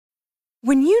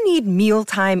When you need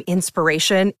mealtime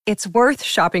inspiration, it's worth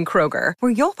shopping Kroger,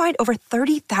 where you'll find over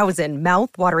 30,000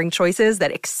 mouth-watering choices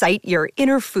that excite your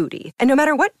inner foodie. And no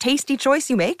matter what tasty choice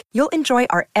you make, you'll enjoy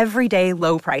our everyday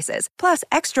low prices, plus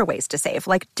extra ways to save,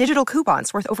 like digital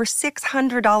coupons worth over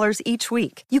 $600 each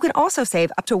week. You can also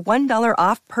save up to $1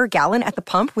 off per gallon at the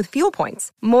pump with fuel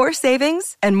points. More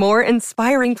savings and more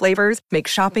inspiring flavors make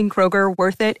shopping Kroger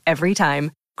worth it every time.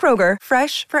 Kroger,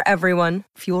 fresh for everyone.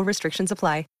 Fuel restrictions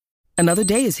apply. Another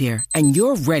day is here, and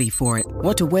you're ready for it.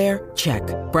 What to wear? Check.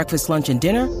 Breakfast, lunch, and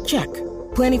dinner? Check.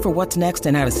 Planning for what's next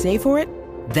and how to save for it?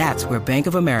 That's where Bank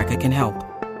of America can help.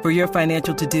 For your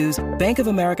financial to-dos, Bank of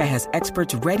America has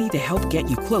experts ready to help get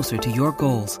you closer to your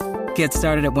goals. Get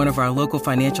started at one of our local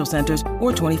financial centers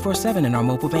or 24/7 in our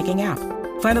mobile banking app.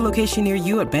 Find a location near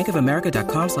you at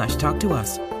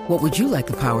bankofamerica.com/talktous. What would you like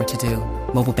the power to do?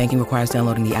 Mobile banking requires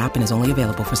downloading the app and is only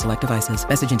available for select devices.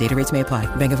 Message and data rates may apply.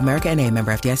 Bank of America N.A.,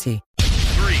 member FDIC.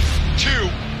 3, 2,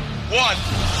 1.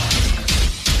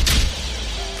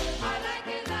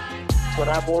 When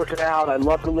I'm working out, I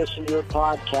love to listen to your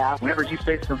podcast. Whenever you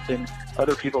say something,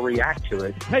 other people react to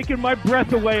it. Taking my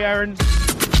breath away, Aaron.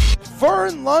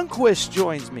 Vern Lundquist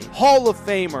joins me. Hall of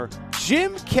Famer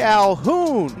Jim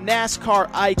Calhoun, NASCAR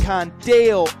icon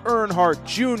Dale Earnhardt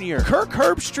Jr. Kirk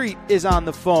Herbstreit is on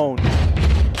the phone.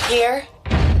 Here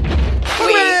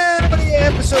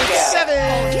Episode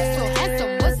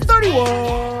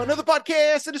 731 of the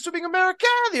podcast that is sweeping America,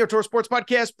 the Outdoor Sports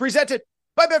Podcast, presented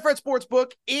by Betfred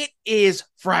Sportsbook. It is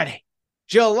Friday,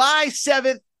 July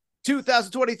 7th,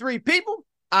 2023. People,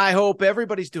 I hope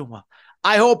everybody's doing well.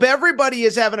 I hope everybody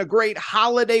is having a great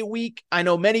holiday week. I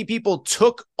know many people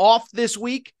took off this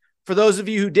week. For those of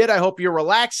you who did, I hope you're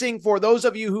relaxing. For those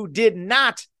of you who did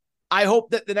not, I hope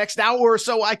that the next hour or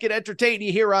so I can entertain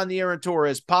you here on the Aaron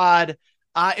Torres pod.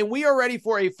 And we are ready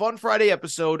for a fun Friday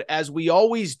episode, as we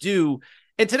always do.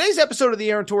 And today's episode of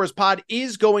the Aaron Torres pod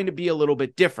is going to be a little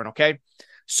bit different, okay?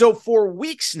 So for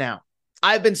weeks now,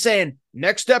 I've been saying,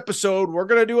 next episode, we're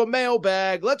going to do a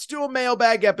mailbag. Let's do a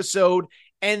mailbag episode.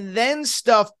 And then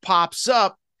stuff pops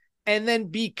up. And then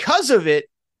because of it,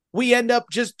 we end up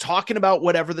just talking about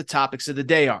whatever the topics of the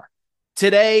day are.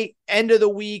 Today, end of the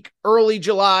week, early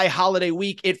July, holiday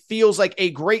week. It feels like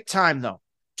a great time, though,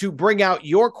 to bring out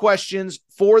your questions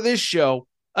for this show.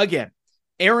 Again,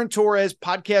 Aaron Torres,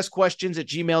 podcast questions at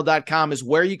gmail.com is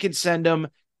where you can send them.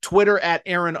 Twitter at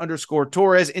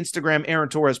Aaron_Torres, Instagram, Aaron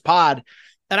Torres pod.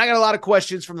 And I got a lot of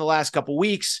questions from the last couple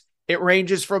weeks. It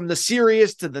ranges from the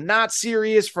serious to the not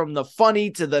serious, from the funny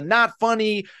to the not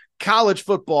funny, college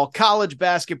football, college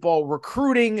basketball,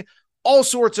 recruiting, all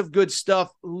sorts of good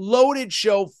stuff. Loaded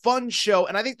show, fun show.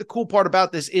 And I think the cool part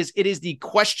about this is it is the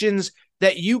questions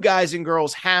that you guys and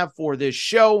girls have for this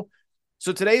show.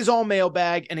 So today's all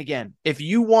mailbag. And again, if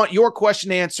you want your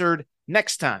question answered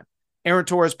next time, Aaron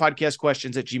Torres podcast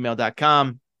questions at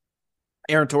gmail.com.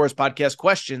 Aaron Torres podcast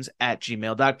questions at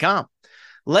gmail.com.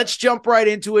 Let's jump right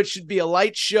into it. Should be a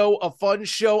light show, a fun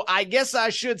show. I guess I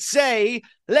should say,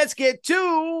 let's get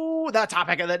to the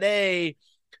topic of the day.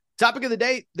 Topic of the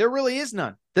day, there really is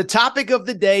none. The topic of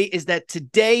the day is that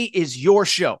today is your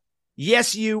show.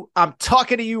 Yes, you. I'm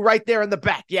talking to you right there in the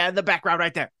back. Yeah, in the background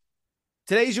right there.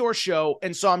 Today's your show.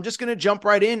 And so I'm just going to jump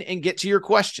right in and get to your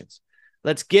questions.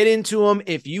 Let's get into them.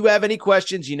 If you have any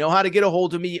questions, you know how to get a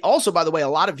hold of me. Also, by the way, a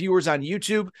lot of viewers on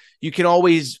YouTube, you can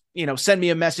always, send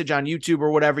me a message on YouTube or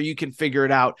whatever. You can figure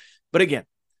it out. But again,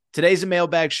 today's a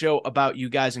mailbag show about you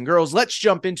guys and girls. Let's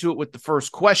jump into it with the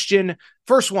first question.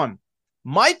 First one,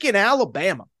 Mike in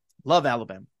Alabama. Love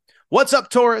Alabama. What's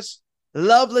up, Torres?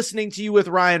 Love listening to you with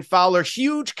Ryan Fowler.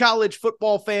 Huge college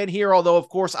football fan here, although, of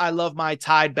course, I love my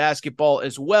Tide basketball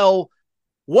as well.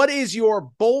 What is your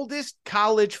boldest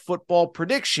college football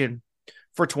prediction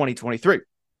for 2023?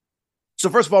 So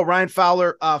first of all, Ryan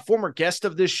Fowler, former guest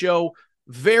of this show,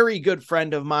 very good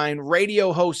friend of mine,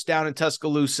 radio host down in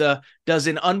Tuscaloosa, does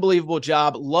an unbelievable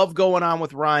job. Love going on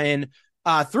with Ryan.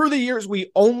 Through the years,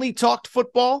 we only talked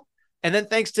football. And then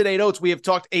thanks to Nate Oates, we have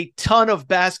talked a ton of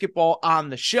basketball on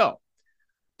the show.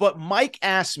 But Mike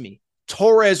asked me,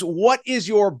 Torres, what is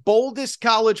your boldest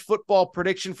college football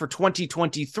prediction for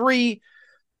 2023?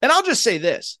 And I'll just say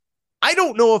this. I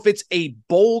don't know if it's a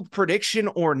bold prediction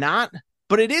or not,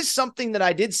 but it is something that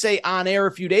I did say on air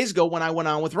a few days ago when I went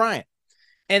on with Ryan.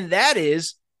 And that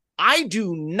is, I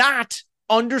do not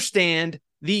understand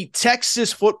the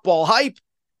Texas football hype.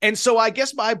 And so I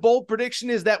guess my bold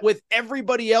prediction is that with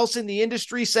everybody else in the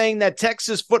industry saying that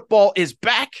Texas football is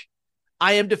back,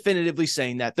 I am definitively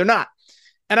saying that they're not.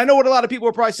 And I know what a lot of people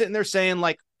are probably sitting there saying,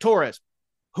 like, Torres,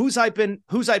 who's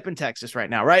hyping Texas right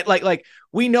now, right? Like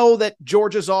we know that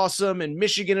Georgia's awesome and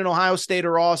Michigan and Ohio State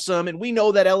are awesome. And we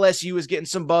know that LSU is getting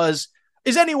some buzz.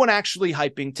 Is anyone actually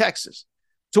hyping Texas?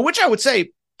 To which I would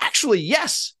say, actually,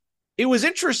 yes. It was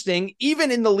interesting,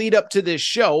 even in the lead up to this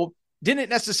show, didn't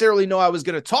necessarily know I was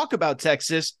going to talk about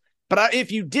Texas, but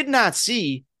if you did not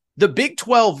see, the Big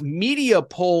 12 media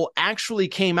poll actually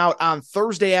came out on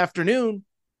Thursday afternoon,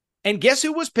 and guess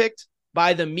who was picked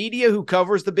by the media who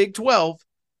covers the Big 12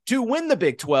 to win the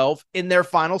Big 12 in their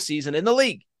final season in the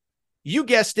league? You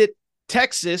guessed it,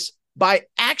 Texas, by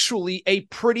actually a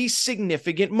pretty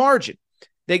significant margin.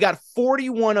 They got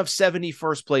 41 of 70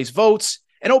 first place votes.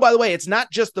 And oh, by the way, it's not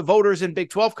just the voters in Big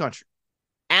 12 country.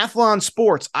 Athlon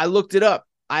Sports, I looked it up.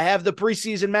 I have the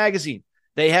preseason magazine.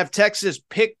 They have Texas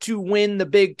picked to win the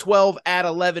Big 12 at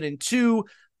 11-2.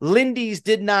 Lindy's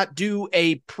did not do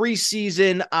a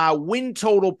preseason win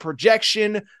total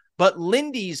projection, but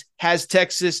Lindy's has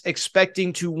Texas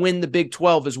expecting to win the Big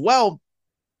 12 as well.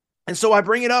 And so I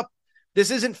bring it up. This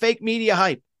isn't fake media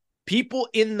hype. People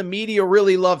in the media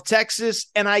really love Texas,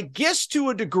 and I guess to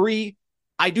a degree,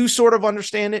 I do sort of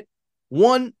understand it.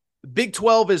 One, Big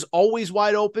 12 is always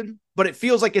wide open, but it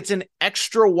feels like it's an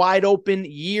extra wide open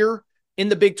year in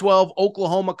the Big 12.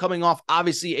 Oklahoma coming off,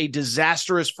 obviously, a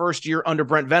disastrous first year under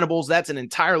Brent Venables. That's an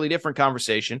entirely different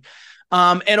conversation.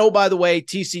 And oh, by the way,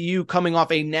 TCU coming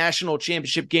off a national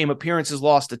championship game appearance has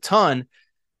lost a ton.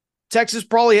 Texas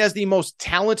probably has the most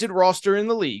talented roster in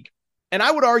the league. And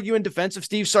I would argue in defense of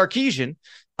Steve Sarkisian,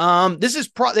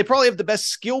 they probably have the best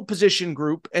skill position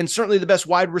group and certainly the best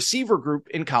wide receiver group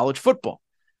in college football.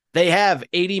 They have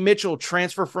A.D. Mitchell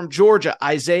transfer from Georgia.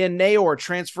 Isaiah Nayor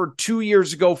transferred 2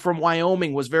 years ago from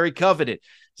Wyoming, was very coveted.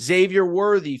 Xavier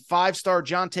Worthy, 5-star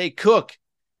Jonte Cook.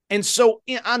 And so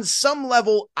on some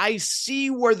level, I see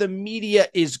where the media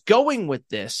is going with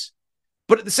this.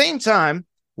 But at the same time,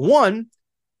 one,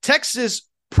 Texas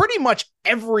pretty much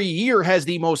every year has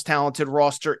the most talented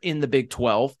roster in the Big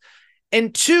 12.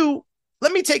 And two,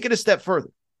 let me take it a step further.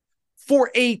 For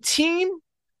a team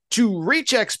to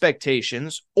reach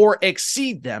expectations or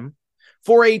exceed them,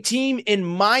 for a team, in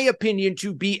my opinion,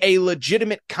 to be a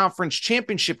legitimate conference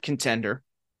championship contender,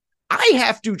 I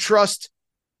have to trust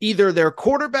either their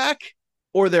quarterback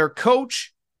or their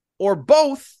coach or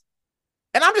both.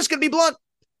 And I'm just going to be blunt.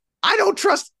 I don't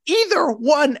trust either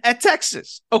one at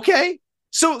Texas. Okay.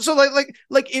 So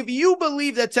like if you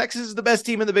believe that Texas is the best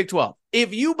team in the Big 12,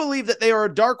 if you believe that they are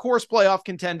a dark horse playoff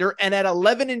contender and at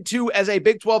 11-2 as a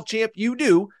Big 12 champ, you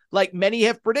do, like many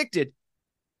have predicted,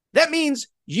 that means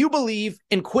you believe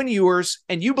in Quinn Ewers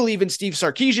and you believe in Steve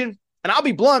Sarkisian. And I'll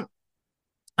be blunt,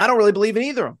 I don't really believe in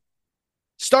either of them.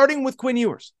 Starting with Quinn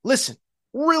Ewers. Listen,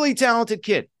 really talented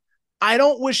kid. I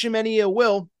don't wish him any ill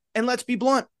will. And let's be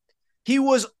blunt, he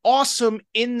was awesome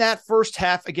in that first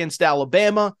half against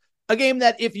Alabama, a game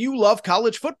that if you love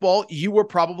college football, you were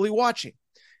probably watching.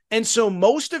 And so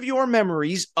most of your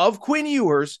memories of Quinn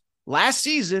Ewers last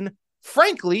season,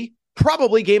 frankly,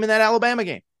 probably came in that Alabama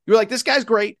game. You're like, this guy's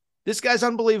great. This guy's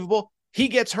unbelievable. He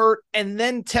gets hurt. And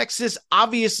then Texas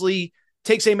obviously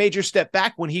takes a major step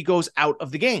back when he goes out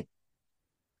of the game.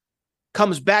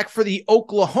 Comes back for the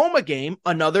Oklahoma game,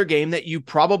 another game that you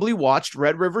probably watched,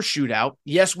 Red River Shootout.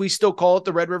 Yes, we still call it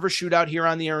the Red River Shootout here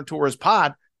on the Aaron Torres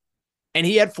pod. And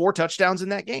he had 4 touchdowns in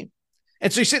that game.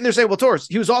 And so you're sitting there saying, well, Torres,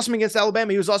 he was awesome against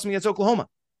Alabama. He was awesome against Oklahoma.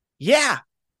 Yeah.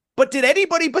 But does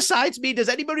anybody besides me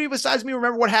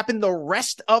remember what happened the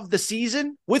rest of the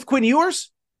season with Quinn Ewers?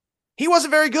 He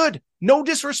wasn't very good. No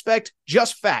disrespect,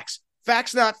 just facts.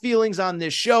 Facts, not feelings on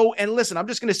this show. And listen, I'm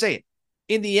just going to say it.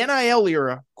 In the NIL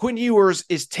era, Quinn Ewers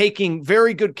is taking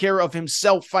very good care of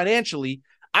himself financially.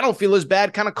 I don't feel as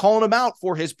bad kind of calling him out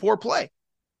for his poor play.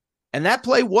 And that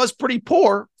play was pretty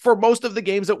poor for most of the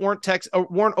games that weren't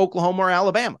Oklahoma or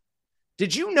Alabama.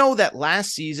 Did you know that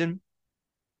last season,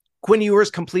 Quinn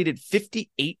Ewers completed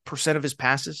 58% of his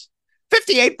passes?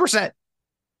 58%.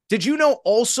 Did you know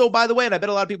also, by the way, and I bet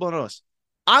a lot of people don't know this,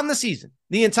 on the season,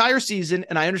 the entire season,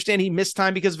 and I understand he missed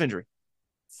time because of injury,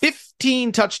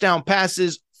 15 touchdown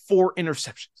passes, 4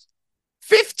 interceptions.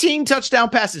 15 touchdown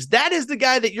passes. That is the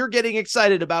guy that you're getting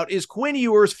excited about, is Quinn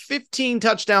Ewers, 15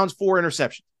 touchdowns, 4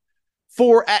 interceptions.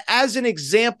 As an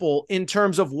example, in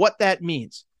terms of what that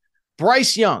means,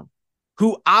 Bryce Young,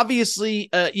 who obviously,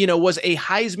 was a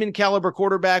Heisman caliber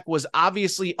quarterback, was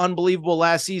obviously unbelievable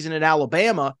last season at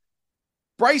Alabama.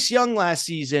 Bryce Young last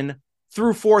season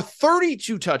threw for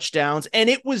 32 touchdowns, and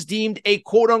it was deemed a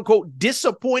quote unquote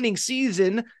disappointing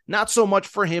season. Not so much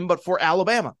for him, but for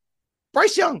Alabama.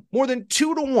 Bryce Young, more than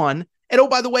 2-1. And oh,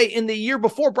 by the way, in the year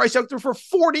before, Bryce Young threw for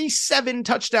 47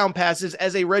 touchdown passes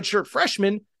as a redshirt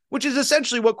freshman, which is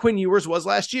essentially what Quinn Ewers was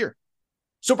last year.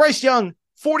 So Bryce Young,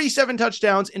 47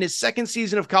 touchdowns in his second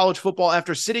season of college football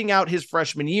after sitting out his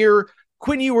freshman year.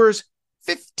 Quinn Ewers,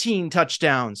 15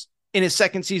 touchdowns in his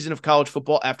second season of college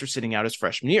football after sitting out his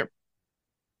freshman year.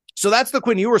 So that's the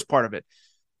Quinn Ewers part of it.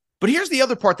 But here's the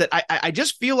other part that I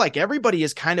just feel like everybody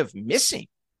is kind of missing.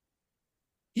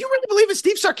 You really believe it's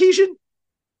Steve Sarkisian?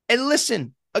 And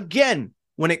listen, again,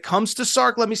 when it comes to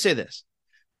Sark, let me say this.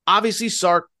 Obviously,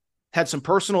 Sark had some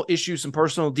personal issues, some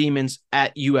personal demons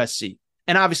at USC,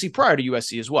 and obviously prior to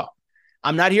USC as well.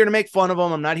 I'm not here to make fun of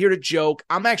him. I'm not here to joke.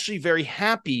 I'm actually very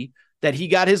happy that he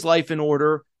got his life in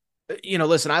order.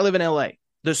 Listen, I live in LA.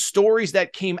 The stories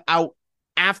that came out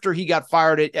after he got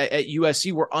fired at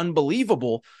USC were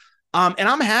unbelievable. And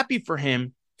I'm happy for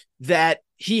him that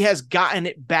he has gotten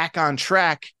it back on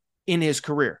track in his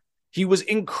career. He was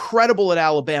incredible at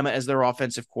Alabama as their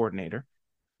offensive coordinator.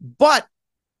 But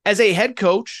as a head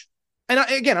coach, and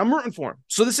again, I'm rooting for him.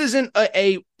 So this isn't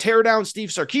a tear down Steve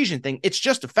Sarkisian thing. It's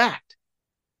just a fact.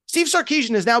 Steve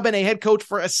Sarkisian has now been a head coach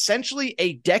for essentially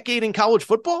a decade in college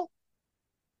football.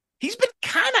 He's been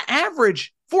kind of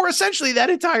average for essentially that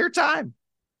entire time.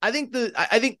 I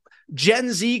think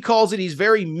Gen Z calls it he's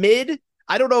very mid.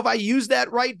 I don't know if I used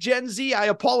that right, Gen Z. I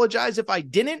apologize if I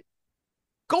didn't.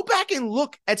 Go back and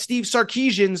look at Steve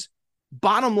Sarkisian's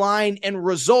bottom line and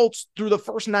results through the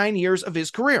first 9 years of his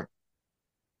career.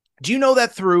 Do you know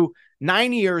that through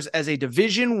 9 years as a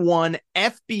Division I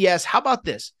FBS, how about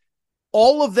this?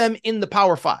 All of them in the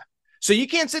Power Five. So you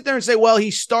can't sit there and say, well,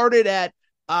 he started at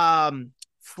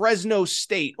Fresno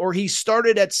State or he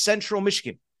started at Central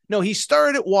Michigan. No, he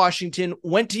started at Washington,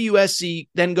 went to USC,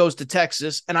 then goes to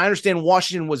Texas. And I understand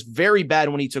Washington was very bad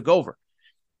when he took over.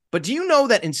 But do you know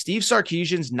that in Steve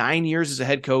Sarkisian's 9 years as a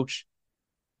head coach,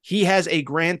 he has a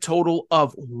grand total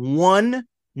of 1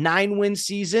 9-win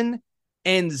season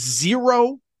and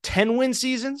 0 10-win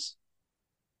seasons?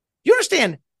 You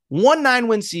understand? 1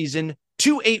 9-win season,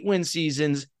 2 8-win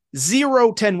seasons,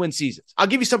 0 10-win seasons. I'll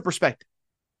give you some perspective.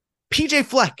 PJ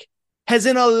Fleck has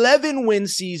an 11-win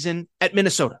season at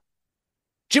Minnesota.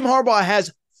 Jim Harbaugh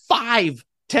has 5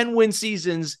 10-win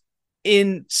seasons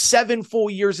in 7 full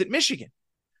years at Michigan.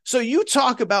 So you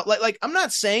talk about, like I'm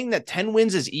not saying that 10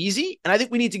 wins is easy, and I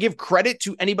think we need to give credit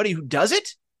to anybody who does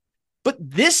it, but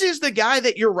this is the guy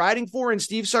that you're riding for in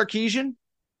Steve Sarkisian.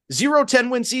 0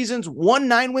 10-win seasons, 1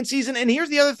 9-win season, and here's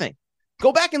the other thing.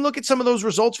 Go back and look at some of those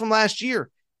results from last year.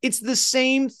 It's the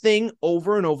same thing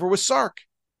over and over with Sark.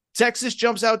 Texas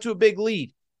jumps out to a big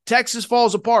lead. Texas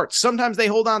falls apart. Sometimes they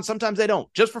hold on, sometimes they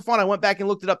don't. Just for fun, I went back and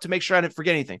looked it up to make sure I didn't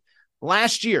forget anything.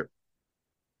 Last year,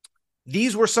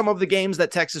 these were some of the games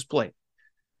that Texas played.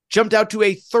 Jumped out to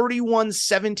a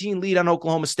 31-17 lead on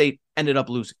Oklahoma State, ended up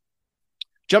losing.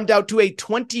 Jumped out to a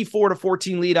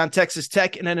 24-14 lead on Texas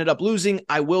Tech and ended up losing.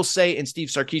 I will say, in Steve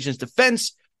Sarkisian's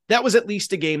defense, that was at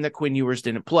least a game that Quinn Ewers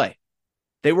didn't play.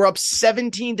 They were up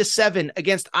 17-7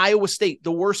 against Iowa State,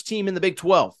 the worst team in the Big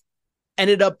 12.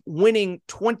 Ended up winning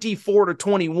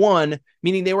 24-21,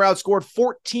 meaning they were outscored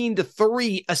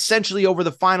 14-3 essentially over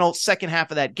the final second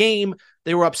half of that game.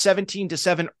 They were up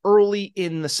 17-7 early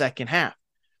in the second half.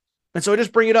 And so I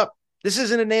just bring it up. This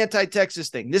isn't an anti-Texas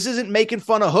thing. This isn't making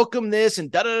fun of Hook'em this and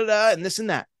da-da-da-da and this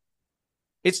and that.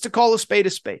 It's to call a spade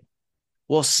a spade.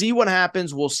 We'll see what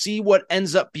happens. We'll see what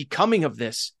ends up becoming of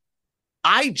this.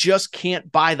 I just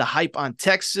can't buy the hype on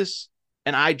Texas,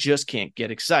 and I just can't get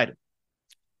excited.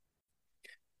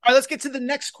 All right, let's get to the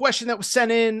next question that was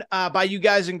sent in by you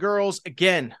guys and girls.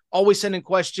 Again, always send in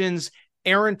questions.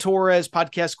 Aaron Torres,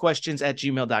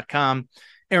 podcastquestions@gmail.com.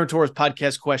 Aaron Torres,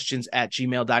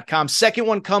 podcastquestions@gmail.com. Second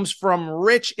one comes from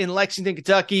Rich in Lexington,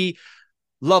 Kentucky.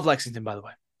 Love Lexington, by the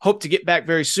way. Hope to get back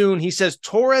very soon. He says,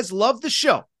 Torres loved the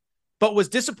show, but was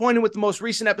disappointed with the most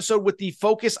recent episode with the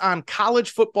focus on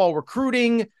college football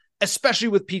recruiting, especially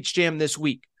with Peach Jam this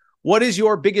week. What is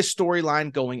your biggest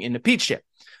storyline going into Peach Jam?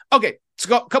 Okay,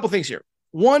 so a couple things here.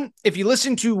 One, if you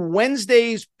listen to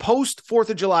Wednesday's post 4th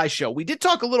of July show, we did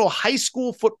talk a little high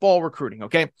school football recruiting,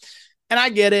 okay? And I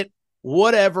get it,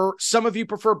 whatever. Some of you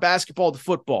prefer basketball to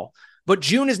football, but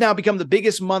June has now become the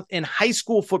biggest month in high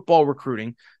school football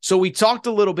recruiting. So we talked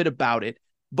a little bit about it,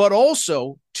 but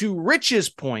also to Rich's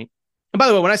point, and by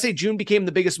the way, when I say June became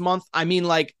the biggest month, I mean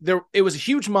it was a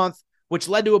huge month, which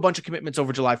led to a bunch of commitments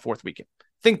over July 4th weekend.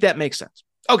 Think that makes sense.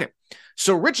 Okay,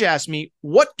 so Rich asked me,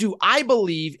 what do I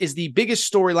believe is the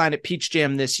biggest storyline at Peach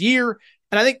Jam this year?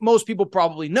 And I think most people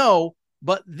probably know,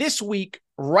 but this week,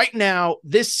 right now,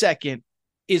 this second,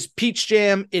 is Peach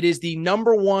Jam. It is the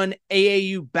 #1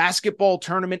 AAU basketball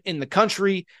tournament in the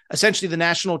country, essentially the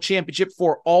national championship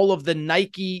for all of the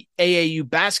Nike AAU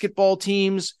basketball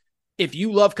teams. If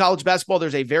you love college basketball,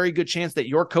 there's a very good chance that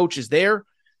your coach is there.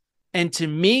 And to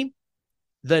me,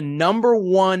 the number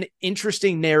one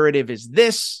interesting narrative is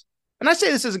this, and I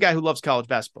say this as a guy who loves college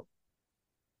basketball.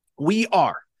 We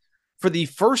are, for the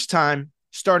first time,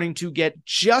 starting to get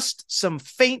just some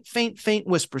faint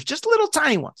whispers, just little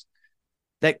tiny ones,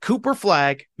 that Cooper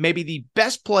Flagg may be the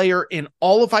best player in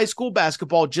all of high school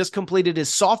basketball, just completed his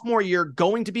sophomore year,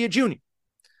 going to be a junior.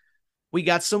 We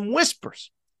got some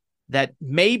whispers that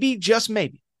maybe, just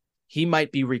maybe, he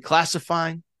might be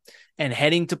reclassifying and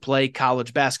heading to play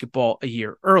college basketball a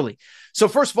year early. So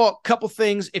first of all, a couple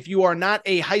things. If you are not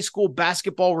a high school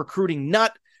basketball recruiting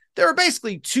nut, there are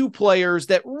basically two players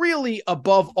that really,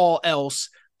 above all else,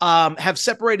 have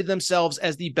separated themselves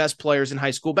as the best players in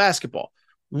high school basketball.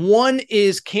 One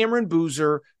is Cameron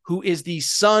Boozer, who is the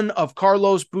son of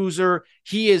Carlos Boozer.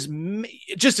 He is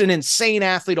just an insane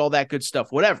athlete, all that good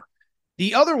stuff, whatever.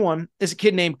 The other one is a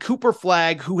kid named Cooper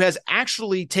Flagg, who has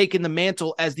actually taken the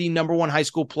mantle as the number one high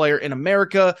school player in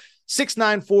America.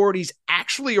 6'9" forward. He's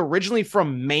actually originally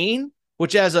from Maine,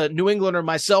 which as a New Englander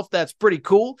myself, that's pretty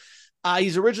cool.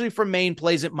 He's originally from Maine,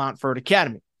 plays at Montford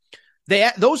Academy.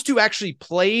 Those two actually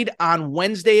played on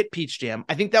Wednesday at Peach Jam.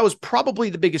 I think that was probably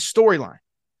the biggest storyline.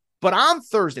 But on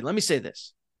Thursday, let me say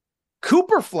this.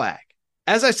 Cooper Flagg,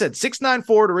 as I said, 6'9"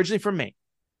 forward, originally from Maine,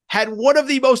 had one of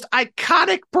the most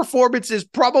iconic performances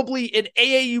probably in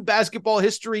AAU basketball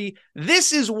history.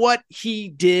 This is what he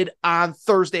did on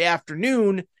Thursday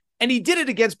afternoon. And he did it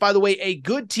against, by the way, a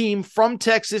good team from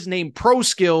Texas named Pro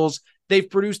Skills. They've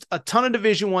produced a ton of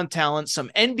Division I talent,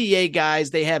 some NBA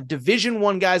guys. They have Division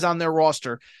I guys on their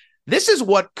roster. This is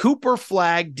what Cooper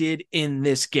Flagg did in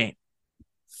this game.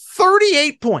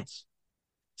 38 points,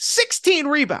 16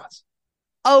 rebounds,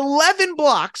 11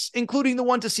 blocks, including the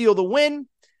one to seal the win,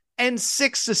 and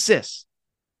 6 assists.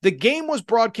 The game was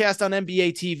broadcast on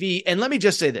NBA TV, and let me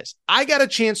just say this. I got a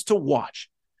chance to watch.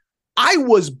 I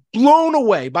was blown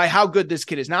away by how good this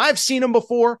kid is. Now, I've seen him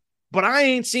before, but I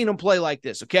ain't seen him play like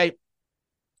this, okay?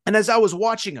 And as I was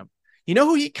watching him, you know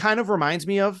who he kind of reminds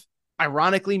me of?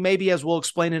 Ironically, maybe, as we'll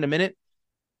explain in a minute.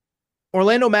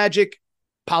 Orlando Magic,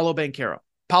 Paolo Banchero.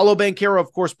 Paolo Banchero,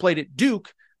 of course, played at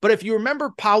Duke, but if you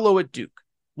remember Paolo at Duke,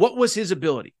 what was his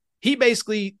ability? He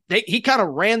basically, he kind of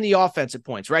ran the offense at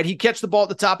points, right? He'd catch the ball at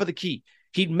the top of the key.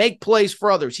 He'd make plays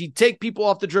for others. He'd take people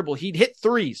off the dribble. He'd hit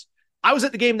threes. I was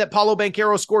at the game that Paolo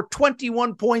Banchero scored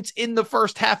 21 points in the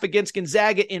first half against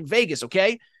Gonzaga in Vegas,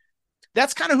 okay?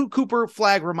 That's kind of who Cooper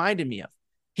Flagg reminded me of.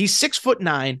 He's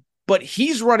 6'9", but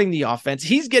he's running the offense.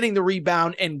 He's getting the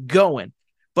rebound and going,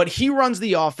 but he runs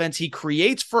the offense. He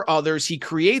creates for others. He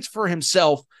creates for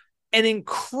himself. An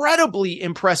incredibly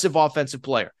impressive offensive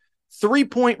player.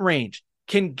 3-point range,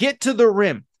 can get to the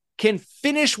rim, can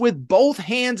finish with both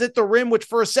hands at the rim, which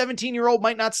for a 17-year-old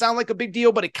might not sound like a big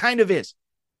deal, but it kind of is.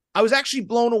 I was actually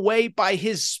blown away by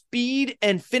his speed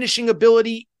and finishing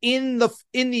ability in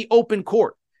the open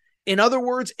court. In other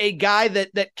words, a guy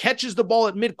that catches the ball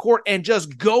at midcourt and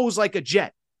just goes like a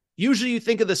jet. Usually you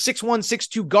think of the 6'1",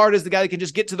 6'2" guard as the guy that can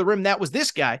just get to the rim. That was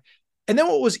this guy. And then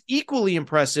what was equally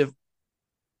impressive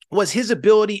was his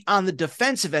ability on the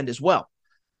defensive end as well.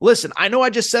 Listen, I know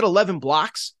I just said 11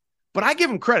 blocks, but I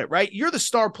give him credit, right? You're the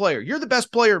star player. You're the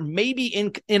best player maybe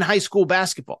in high school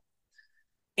basketball.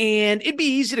 And it'd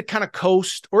be easy to kind of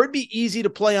coast, or it'd be easy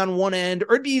to play on one end,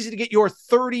 or it'd be easy to get your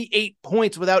 38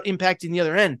 points without impacting the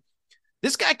other end.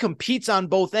 This guy competes on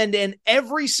both ends, and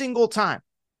every single time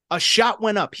a shot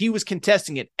went up, he was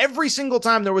contesting it. Every single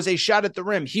time there was a shot at the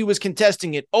rim, he was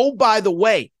contesting it. Oh, by the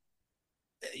way,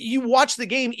 you watch the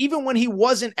game, even when he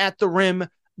wasn't at the rim,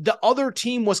 the other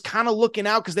team was kind of looking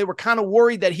out because they were kind of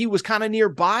worried that he was kind of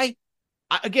nearby.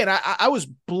 I was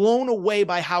blown away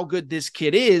by how good this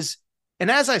kid is.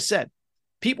 And as I said,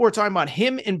 people were talking about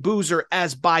him and Boozer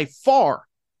as by far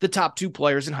the top two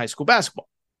players in high school basketball.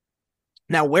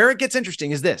 Now, where it gets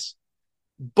interesting is this.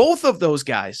 Both of those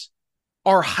guys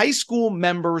are high school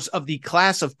members of the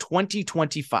class of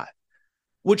 2025,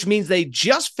 which means they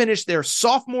just finished their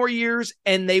sophomore years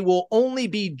and they will only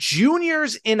be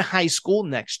juniors in high school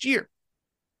next year,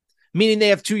 meaning they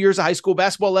have 2 years of high school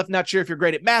basketball left. Not sure if you're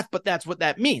great at math, but that's what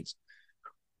that means.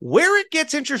 Where it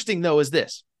gets interesting, though, is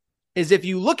this, is if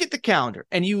you look at the calendar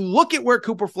and you look at where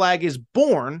Cooper Flagg is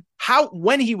born,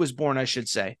 when he was born, I should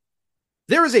say,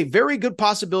 there is a very good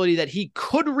possibility that he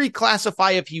could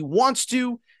reclassify if he wants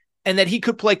to, and that he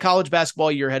could play college basketball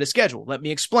a year ahead of schedule. Let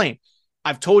me explain.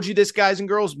 I've told you this, guys and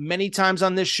girls, many times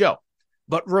on this show,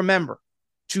 but remember,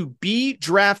 to be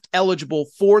draft eligible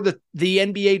for the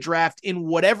NBA draft in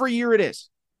whatever year it is,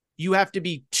 you have to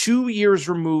be 2 years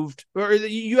removed, or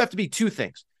you have to be two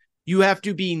things. You have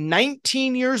to be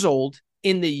 19 years old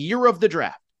in the year of the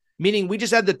draft, meaning we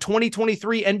just had the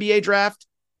 2023 NBA draft.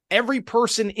 Every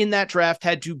person in that draft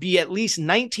had to be at least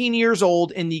 19 years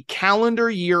old in the calendar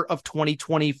year of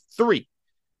 2023.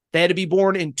 They had to be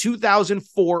born in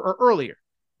 2004 or earlier.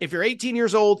 If you're 18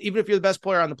 years old, even if you're the best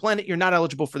player on the planet, you're not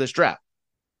eligible for this draft.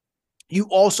 You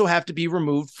also have to be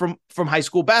removed from high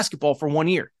school basketball for 1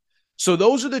 year. So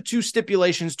those are the two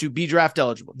stipulations to be draft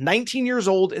eligible: 19 years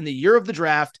old in the year of the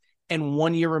draft and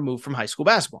 1 year removed from high school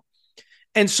basketball.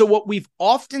 And so what we've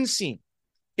often seen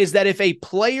is that if a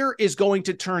player is going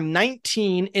to turn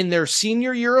 19 in their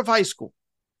senior year of high school,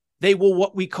 they will,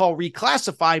 what we call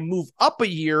reclassify, move up a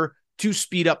year to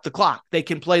speed up the clock. They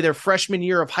can play their freshman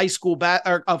year of high school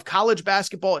or of college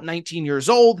basketball at 19 years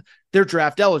old. They're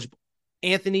draft eligible.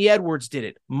 Anthony Edwards did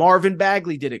it. Marvin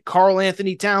Bagley did it. Karl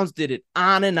Anthony Towns did it.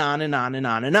 On and on and on and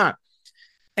on and on.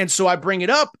 And so I bring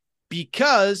it up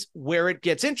because where it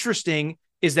gets interesting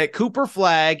is that Cooper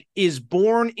Flagg is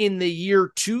born in the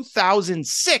year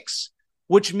 2006,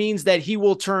 which means that he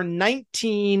will turn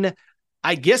 19.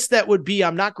 I guess that would be,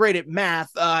 I'm not great at math,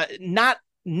 not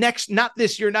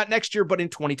this year, not next year, but in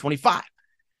 2025.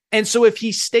 And so if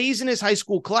he stays in his high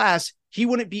school class, he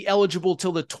wouldn't be eligible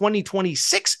till the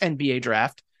 2026 NBA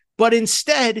draft, but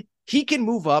instead he can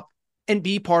move up and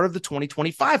be part of the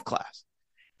 2025 class.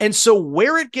 And so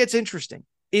where it gets interesting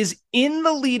is in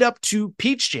the lead up to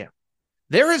Peach Jam,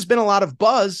 there has been a lot of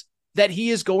buzz that he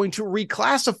is going to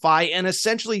reclassify and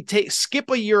essentially skip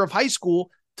a year of high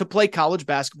school to play college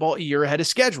basketball a year ahead of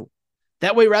schedule.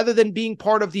 That way, rather than being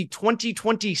part of the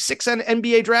 2026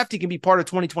 NBA draft, he can be part of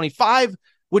 2025,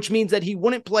 which means that he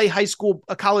wouldn't play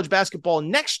college basketball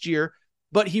next year,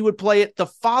 but he would play it the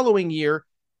following year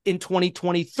in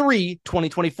 2023,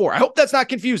 2024. I hope that's not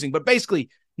confusing, but basically,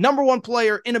 number one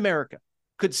player in America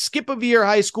could skip a year of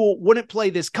high school, wouldn't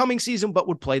play this coming season, but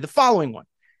would play the following one.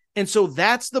 And so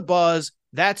that's the buzz.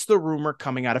 That's the rumor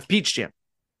coming out of Peach Jam.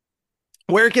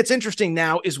 Where it gets interesting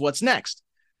now is what's next.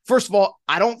 First of all,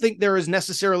 I don't think there is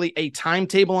necessarily a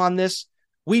timetable on this.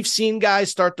 We've seen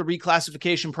guys start the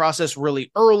reclassification process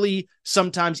really early,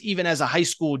 sometimes even as a high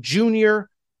school junior,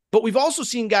 but we've also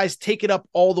seen guys take it up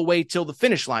all the way till the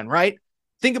finish line, right?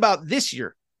 Think about this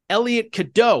year. Elliot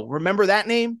Cadeau, remember that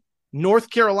name? North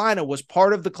Carolina was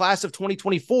part of the class of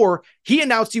 2024. He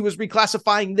announced he was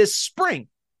reclassifying this spring.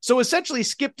 So essentially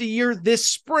skipped a year this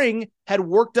spring, had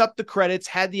worked up the credits,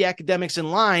 had the academics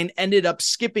in line, ended up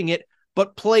skipping it,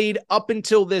 but played up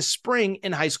until this spring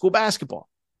in high school basketball.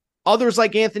 Others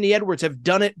like Anthony Edwards have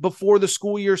done it before the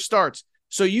school year starts.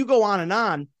 So you go on and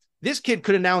on. This kid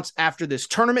could announce after this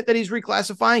tournament that he's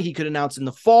reclassifying. He could announce in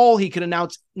the fall. He could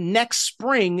announce next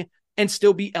spring and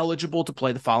still be eligible to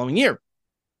play the following year.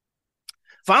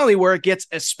 Finally, where it gets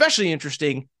especially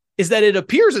interesting is that it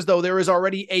appears as though there is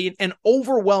already an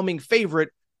overwhelming favorite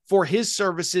for his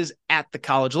services at the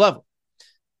college level.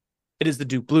 It is the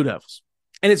Duke Blue Devils.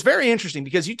 And it's very interesting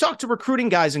because you talk to recruiting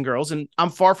guys and girls, and I'm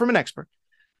far from an expert,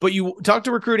 but you talk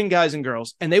to recruiting guys and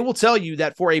girls, and they will tell you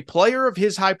that for a player of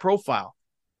his high profile,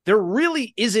 there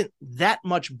really isn't that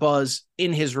much buzz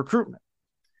in his recruitment.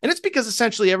 And it's because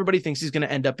essentially everybody thinks he's going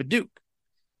to end up at Duke.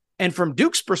 And from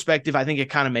Duke's perspective, I think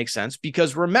it kind of makes sense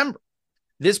because remember,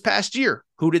 this past year,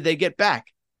 who did they get back?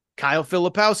 Kyle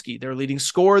Filipowski, their leading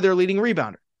scorer, their leading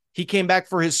rebounder. He came back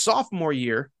for his sophomore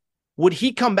year. Would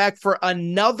he come back for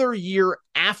another year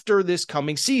after this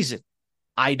coming season?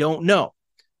 I don't know.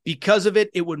 Because of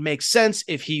it, it would make sense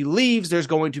if he leaves, there's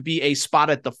going to be a spot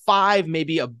at the 5,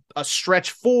 maybe a stretch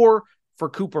 4 for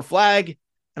Cooper Flagg.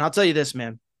 And I'll tell you this,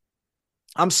 man.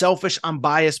 I'm selfish, I'm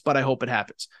biased, but I hope it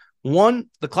happens. One,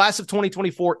 the class of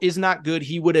 2024 is not good.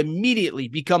 He would immediately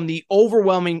become the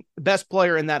overwhelming best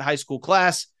player in that high school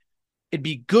class. It'd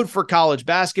be good for college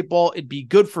basketball. It'd be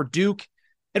good for Duke.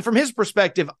 And from his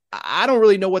perspective, I don't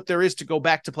really know what there is to go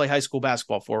back to play high school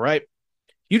basketball for, right?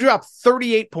 You drop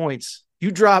 38 points.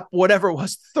 You drop whatever it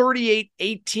was, 38,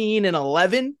 18, and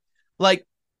 11. Like,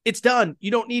 it's done.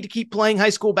 You don't need to keep playing high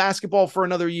school basketball for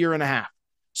another year and a half.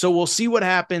 So we'll see what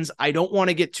happens. I don't want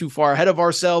to get too far ahead of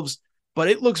ourselves, but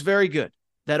it looks very good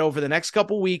that over the next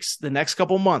couple weeks, the next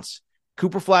couple months,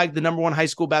 Cooper Flagg, the number one high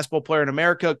school basketball player in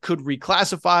America, could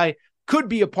reclassify, could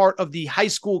be a part of the high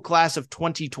school class of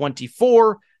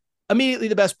 2024. Immediately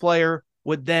the best player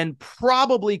would then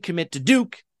probably commit to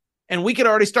Duke. And we could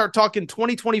already start talking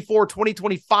 2024,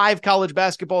 2025 college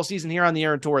basketball season here on the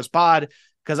Aaron Torres pod,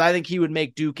 because I think he would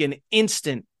make Duke an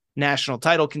instant national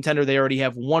title contender. They already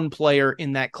have one player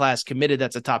in that class committed.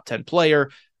 That's a top 10 player,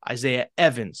 Isaiah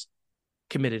Evans,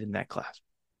 committed in that class.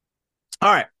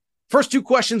 All right. First two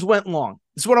questions went long.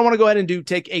 This is what I want to go ahead and do.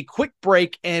 Take a quick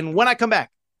break. And when I come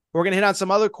back, We're going to hit on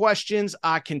some other questions.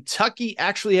 Kentucky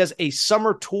actually has a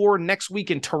summer tour next week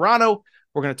in Toronto.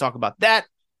 We're going to talk about that.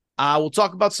 We'll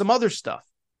talk about some other stuff.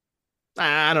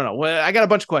 I don't know. I got a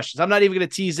bunch of questions. I'm not even going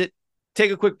to tease it.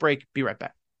 Take a quick break. Be right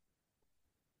back.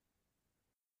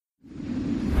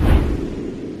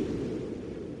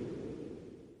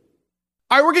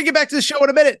 All right, we're going to get back to the show in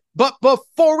a minute. But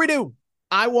before we do,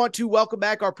 I want to welcome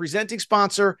back our presenting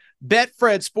sponsor,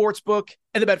 Betfred Sportsbook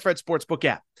and the Betfred Sportsbook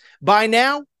app. By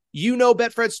now, you know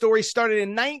Betfred's story started in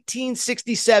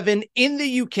 1967 in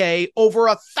the UK, over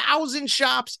 1,000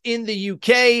 shops in the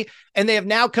UK, and they have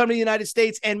now come to the United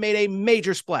States and made a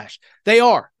major splash. They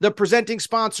are the presenting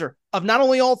sponsor of not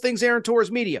only all things Aaron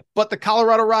Torres Media, but the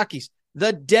Colorado Rockies,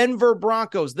 the Denver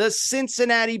Broncos, the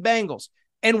Cincinnati Bengals.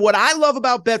 And what I love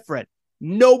about Betfred,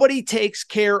 nobody takes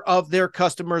care of their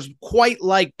customers quite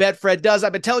like Betfred does.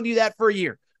 I've been telling you that for a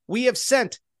year. We have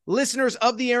sent listeners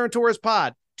of the Aaron Torres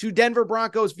pod to Denver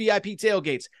Broncos VIP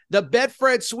tailgates. The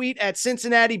Betfred suite at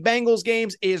Cincinnati Bengals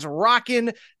games is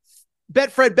rocking.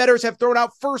 Betfred bettors have thrown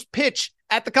out first pitch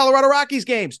at the Colorado Rockies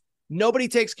games. Nobody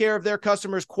takes care of their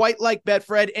customers quite like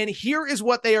Betfred, and here is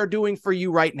what they are doing for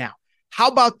you right now. How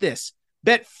about this?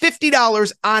 Bet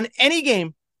 $50 on any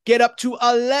game. Get up to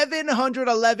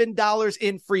 $1,111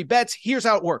 in free bets. Here's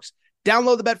how it works.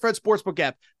 Download the Betfred Sportsbook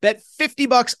app. Bet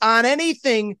 $50 on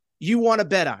anything you want to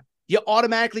bet on. You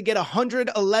automatically get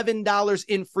 $111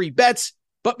 in free bets.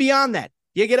 But beyond that,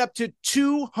 you get up to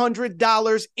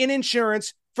 $200 in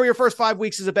insurance for your first 5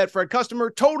 weeks as a Betfred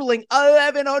customer, totaling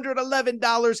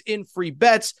 $1,111 in free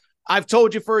bets. I've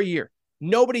told you for a year,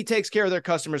 nobody takes care of their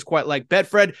customers quite like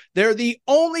Betfred. They're the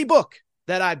only book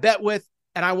that I bet with,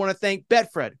 and I want to thank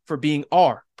Betfred for being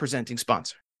our presenting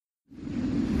sponsor.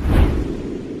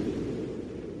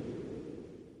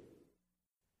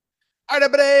 All right,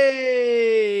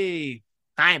 everybody.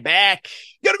 I'm back.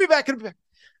 Gonna be back.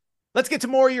 Let's get to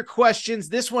more of your questions.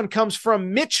 This one comes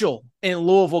from Mitchell in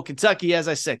Louisville, Kentucky. As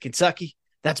I said, Kentucky,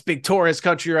 that's big Torres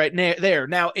country right there.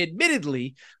 Now,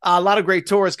 admittedly, a lot of great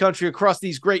Torres country across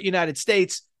these great United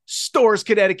States. Storrs,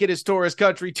 Connecticut is Torres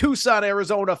country. Tucson,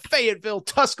 Arizona, Fayetteville,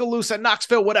 Tuscaloosa,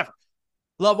 Knoxville, whatever.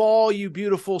 Love all you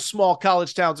beautiful small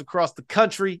college towns across the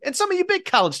country and some of you big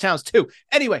college towns too.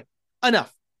 Anyway,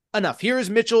 enough. Here is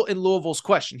Mitchell in Louisville's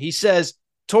question. He says,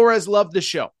 Torres loved the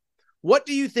show. What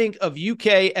do you think of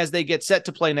UK as they get set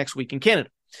to play next week in Canada?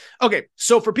 Okay,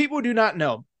 so for people who do not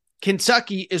know,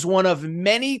 Kentucky is one of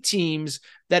many teams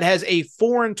that has a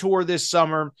foreign tour this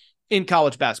summer in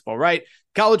college basketball, right?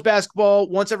 College basketball,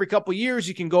 once every couple of years,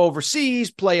 you can go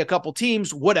overseas, play a couple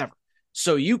teams, whatever.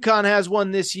 So UConn has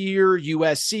one this year.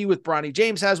 USC with Bronny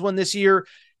James has one this year.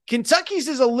 Kentucky's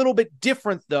is a little bit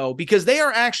different, though, because they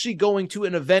are actually going to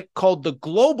an event called the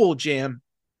Global Jam,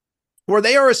 where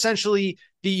they are essentially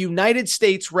the United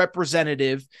States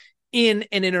representative in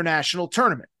an international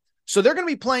tournament. So they're going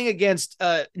to be playing against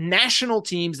national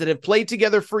teams that have played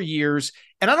together for years,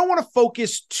 and I don't want to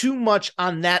focus too much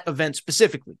on that event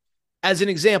specifically. As an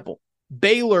example,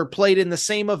 Baylor played in the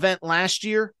same event last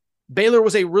year. Baylor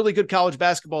was a really good college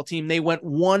basketball team. They went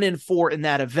 1-4 in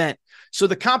that event. So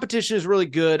the competition is really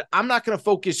good. I'm not going to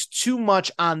focus too much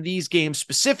on these games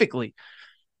specifically.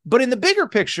 But in the bigger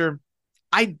picture,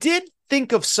 I did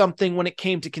think of something when it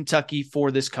came to Kentucky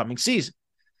for this coming season.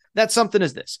 That something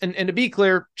is this. And to be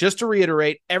clear, just to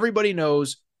reiterate, everybody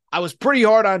knows I was pretty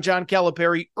hard on John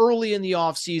Calipari early in the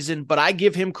offseason, but I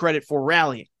give him credit for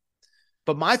rallying.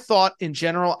 But my thought in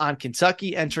general on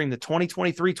Kentucky entering the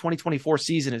 2023-2024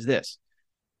 season is this.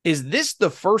 Is this the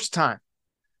first time,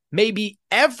 maybe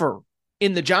ever,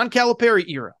 in the John Calipari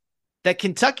era, that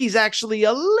Kentucky's actually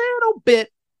a little bit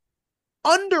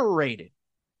underrated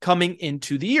coming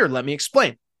into the year? Let me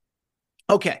explain.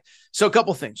 Okay, so a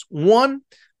couple things. One,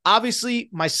 obviously,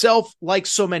 myself, like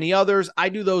so many others, I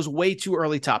do those way too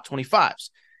early top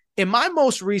 25s. In my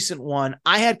most recent one,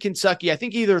 I had Kentucky, I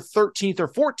think either 13th or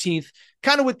 14th,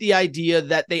 kind of with the idea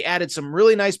that they added some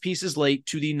really nice pieces late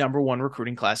to the number one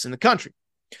recruiting class in the country.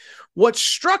 What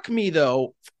struck me,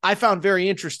 though, I found very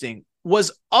interesting,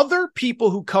 was other people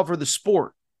who cover the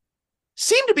sport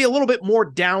seem to be a little bit more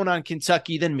down on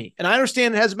Kentucky than me. And I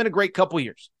understand it hasn't been a great couple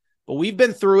years, but we've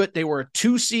been through it. They were a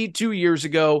 2 seed 2 years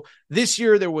ago. This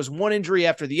year, there was one injury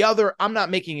after the other. I'm not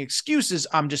making excuses.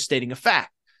 I'm just stating a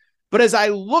fact. But as I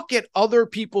look at other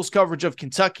people's coverage of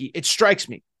Kentucky, it strikes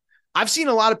me. I've seen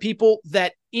a lot of people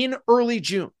that in early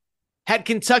June had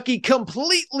Kentucky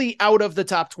completely out of the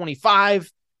top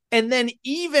 25. And then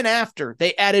even after,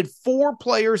 they added 4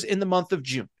 players in the month of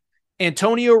June.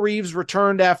 Antonio Reeves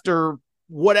returned after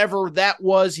whatever that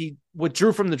was. He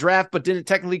withdrew from the draft, but didn't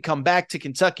technically come back to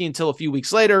Kentucky until a few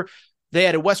weeks later. They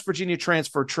had a West Virginia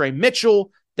transfer, Trey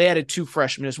Mitchell. they added 2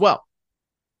 freshmen as well.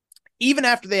 Even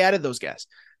after they added those guys,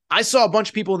 I saw a bunch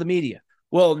of people in the media.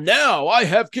 Well, now I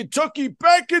have Kentucky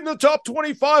back in the top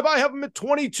 25. I have them at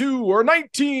 22 or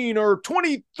 19 or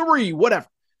 23, whatever.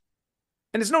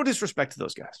 And it's no disrespect to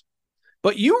those guys.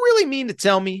 But you really mean to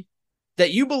tell me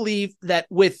that you believe that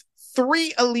with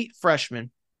 3 elite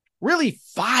freshmen, really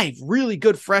 5 really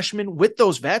good freshmen with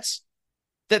those vets,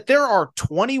 that there are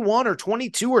 21 or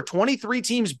 22 or 23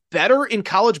 teams better in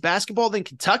college basketball than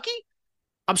Kentucky?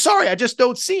 I'm sorry, I just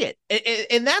don't see it.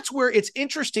 And that's where it's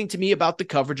interesting to me about the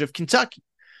coverage of Kentucky.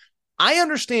 I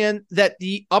understand that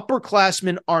the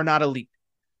upperclassmen are not elite.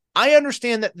 I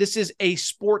understand that this is a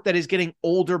sport that is getting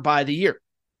older by the year.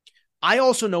 I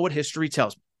also know what history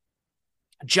tells me.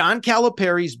 John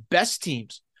Calipari's best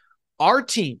teams are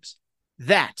teams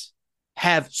that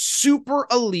have super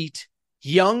elite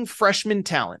young freshman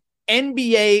talent,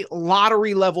 NBA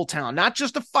lottery level talent, not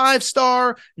just a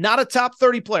 5-star, not a top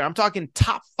 30 player. I'm talking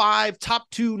top 5, top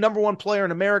 2, number 1 player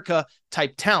in America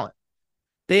type talent.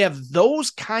 They have those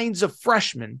kinds of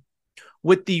freshmen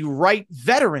with the right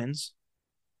veterans.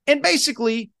 And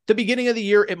basically, the beginning of the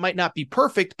year, it might not be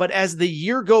perfect, but as the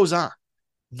year goes on,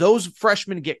 those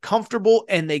freshmen get comfortable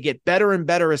and they get better and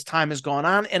better as time has gone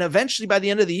on. And eventually, by the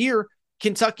end of the year,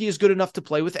 Kentucky is good enough to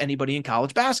play with anybody in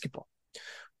college basketball.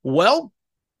 Well,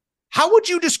 how would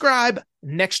you describe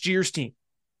next year's team?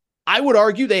 I would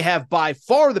argue they have by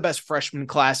far the best freshman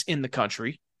class in the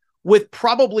country, with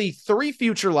probably 3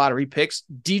 future lottery picks: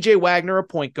 DJ Wagner, a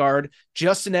point guard,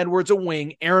 Justin Edwards, a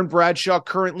wing, Aaron Bradshaw,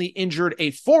 currently injured,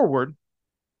 a forward.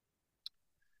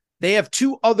 They have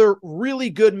 2 other really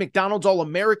good McDonald's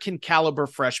All-American caliber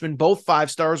freshmen, both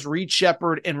 5-stars, Reed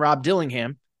Shepherd and Rob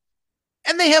Dillingham.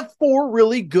 And they have 4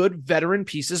 really good veteran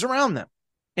pieces around them: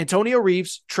 Antonio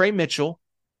Reeves, Trey Mitchell,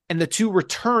 and the 2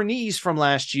 returnees from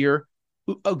last year,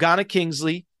 Ogana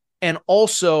Kingsley, and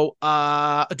also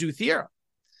Adu Thiero.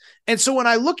 And so when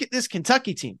I look at this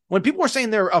Kentucky team, when people are saying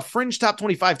they're a fringe top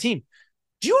 25 team,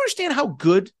 do you understand how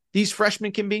good these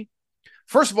freshmen can be?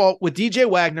 First of all, with DJ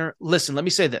Wagner, listen, let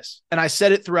me say this, and I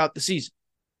said it throughout the season.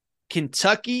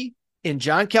 Kentucky in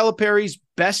John Calipari's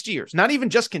best years, not even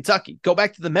just Kentucky, go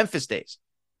back to the Memphis days.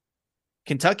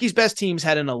 Kentucky's best teams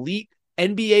had an elite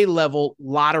NBA level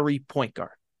lottery point guard.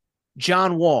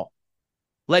 John Wall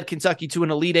led Kentucky to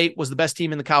an Elite 8, was the best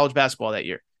team in the college basketball that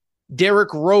year.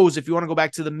 Derrick Rose, if you want to go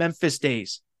back to the Memphis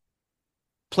days,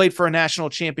 played for a national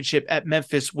championship at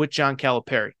Memphis with John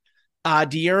Calipari.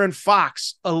 De'Aaron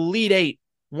Fox, Elite 8,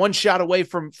 one shot away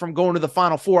from going to the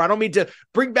Final Four. I don't mean to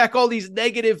bring back all these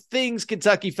negative things,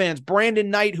 Kentucky fans. Brandon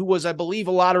Knight, who was, I believe,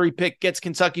 a lottery pick, gets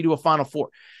Kentucky to a Final Four.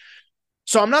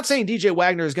 So I'm not saying DJ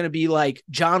Wagner is going to be like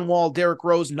John Wall, Derrick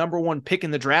Rose, number 1 pick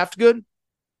in the draft good,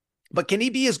 but can he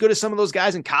be as good as some of those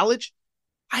guys in college?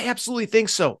 I absolutely think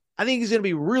so. I think he's going to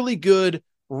be really good,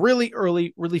 really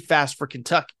early, really fast for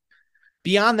Kentucky.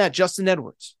 Beyond that, Justin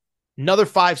Edwards, another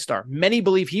 5-star. Many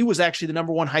believe he was actually the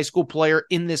number 1 high school player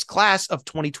in this class of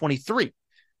 2023.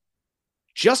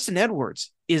 Justin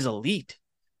Edwards is elite.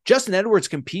 Justin Edwards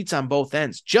competes on both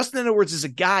ends. Justin Edwards is a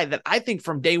guy that I think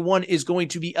from day one is going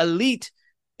to be elite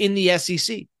in the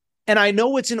SEC. And I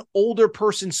know it's an older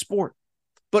person sport,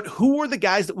 but who were the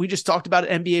guys that we just talked about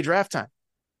at NBA draft time?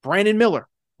 Brandon Miller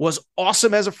was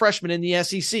awesome as a freshman in the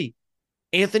SEC.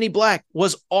 Anthony Black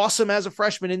was awesome as a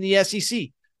freshman in the SEC.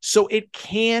 So it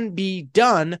can be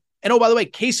done. And oh, by the way,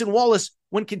 Cason Wallace,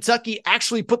 when Kentucky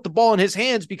actually put the ball in his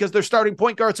hands because their starting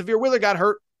point guard, Severe Wheeler, got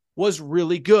hurt, was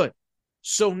really good.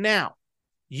 So now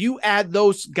you add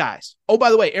those guys. Oh,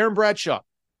 by the way, Aaron Bradshaw,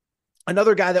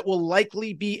 another guy that will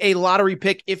likely be a lottery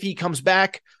pick if he comes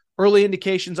back. Early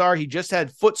indications are he just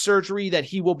had foot surgery, that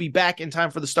he will be back in time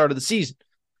for the start of the season.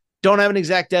 Don't have an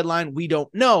exact deadline. We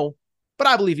don't know, but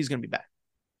I believe he's going to be back.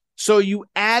 So you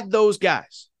add those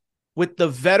guys with the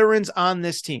veterans on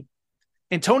this team.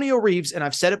 Antonio Reeves, and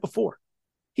I've said it before,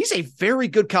 he's a very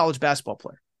good college basketball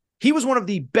player. He was one of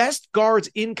the best guards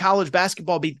in college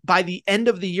basketball by the end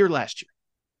of the year last year.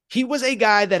 He was a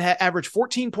guy that had averaged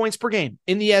 14 points per game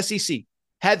in the SEC,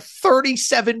 had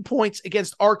 37 points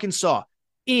against Arkansas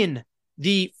in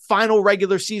the final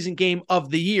regular season game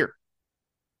of the year.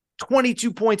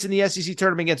 22 points in the SEC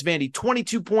tournament against Vandy,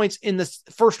 22 points in the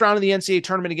first round of the NCAA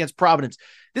tournament against Providence.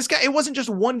 This guy, it wasn't just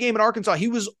one game at Arkansas. He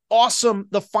was awesome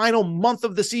the final month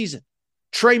of the season.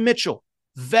 Trey Mitchell,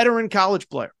 veteran college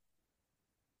player.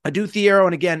 Adu Thiero,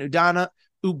 and again, Ugana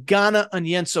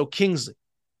Onyenso Kingsley.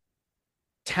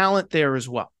 Talent there as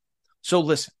well. So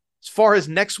listen, as far as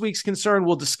next week's concerned,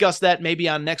 we'll discuss that maybe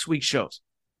on next week's shows.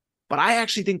 But I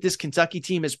actually think this Kentucky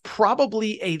team is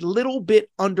probably a little bit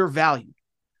undervalued.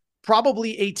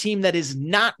 probably a team that is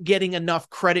not getting enough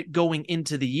credit going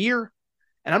into the year.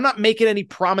 And I'm not making any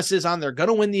promises on they're going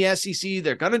to win the SEC,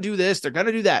 they're going to do this, they're going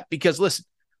to do that. Because listen,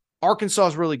 Arkansas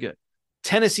is really good.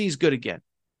 Tennessee's good again.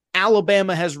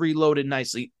 Alabama has reloaded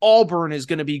nicely. Auburn is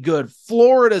going to be good.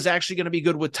 Florida is actually going to be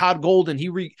good with Todd Golden.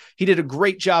 He did a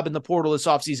great job in the portal this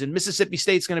offseason. Mississippi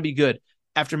State's going to be good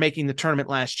after making the tournament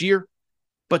last year.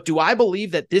 But do I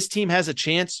believe that this team has a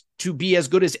chance to be as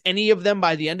good as any of them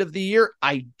by the end of the year?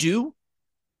 I do.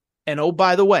 And oh,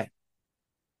 by the way,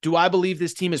 do I believe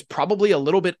this team is probably a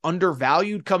little bit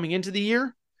undervalued coming into the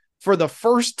year? For the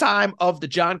first time of the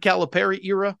John Calipari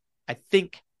era, I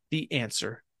think the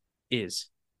answer is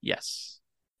yes.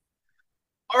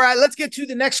 All right, let's get to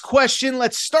the next question.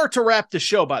 Let's start to wrap the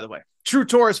show, by the way. True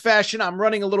Taurus fashion, I'm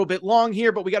running a little bit long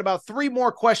here, but we got about 3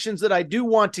 more questions that I do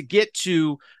want to get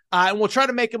to, and we'll try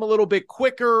to make them a little bit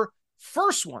quicker.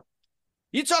 First one,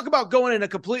 you talk about going in a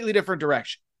completely different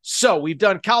direction. So we've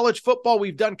done college football,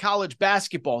 we've done college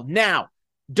basketball. Now,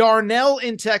 Darnell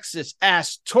in Texas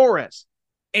asked Torres,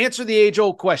 answer the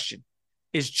age-old question.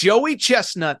 Is Joey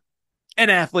Chestnut an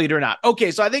athlete or not?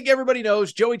 Okay, so I think everybody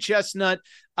knows Joey Chestnut,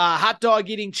 hot dog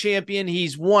eating champion.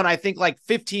 He's won, I think, like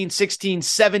 15, 16,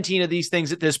 17 of these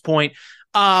things at this point.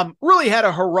 Really had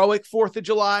a heroic 4th of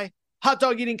July. Hot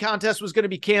dog eating contest was going to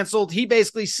be canceled. He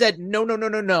basically said,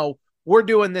 no, we're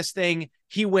doing this thing.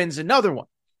 He wins another one.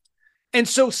 And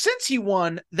so since he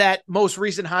won that most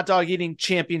recent hot dog eating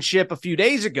championship a few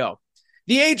days ago,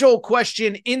 the age-old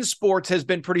question in sports has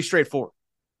been pretty straightforward.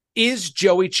 Is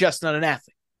Joey Chestnut an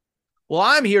athlete? Well,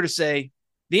 I'm here to say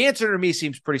the answer to me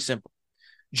seems pretty simple.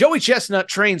 Joey Chestnut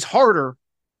trains harder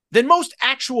than most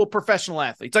actual professional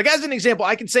athletes. Like, as an example,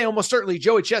 I can say almost certainly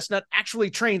Joey Chestnut actually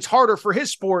trains harder for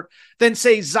his sport than,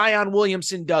 say, Zion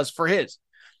Williamson does for his.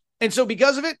 And so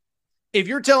because of it, if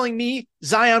you're telling me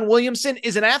Zion Williamson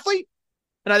is an athlete,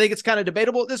 and I think it's kind of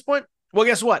debatable at this point, well,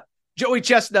 guess what? Joey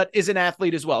Chestnut is an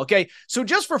athlete as well, okay? So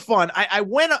just for fun, I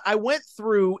went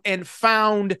through and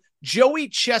found Joey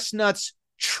Chestnut's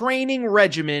training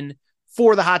regimen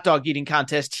for the hot dog eating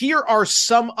contest. Here are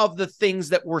some of the things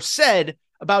that were said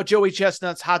about Joey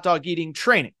Chestnut's hot dog eating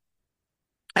training.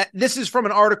 This is from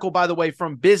an article, by the way,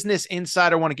 from Business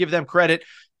Insider. I want to give them credit.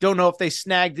 Don't know if they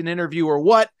snagged an interview or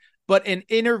what, but an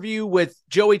interview with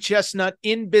Joey Chestnut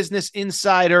in Business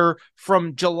Insider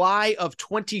from July of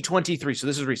 2023. So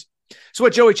this is recent. So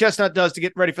what Joey Chestnut does to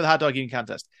get ready for the hot dog eating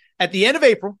contest. At the end of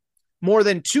April, more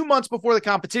than 2 months before the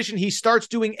competition, he starts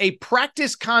doing a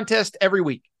practice contest every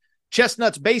week.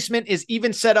 Chestnut's basement is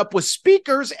even set up with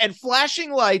speakers and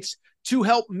flashing lights to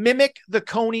help mimic the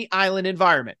Coney Island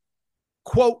environment.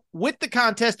 Quote, with the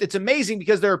contest, it's amazing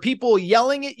because there are people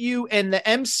yelling at you and the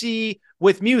MC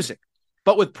with music.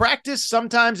 But with practice,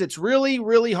 sometimes it's really,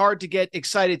 really hard to get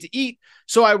excited to eat.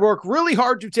 So I work really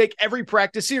hard to take every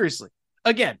practice seriously.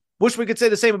 Again, wish we could say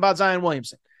the same about Zion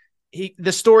Williamson.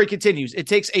 The story continues. It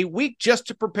takes a week just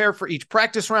to prepare for each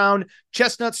practice round.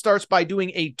 Chestnut starts by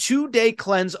doing a 2-day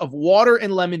cleanse of water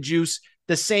and lemon juice,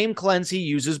 the same cleanse he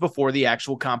uses before the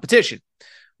actual competition.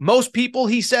 Most people,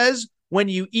 he says, when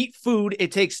you eat food,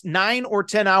 it takes 9 or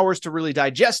 10 hours to really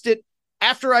digest it.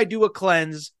 After I do a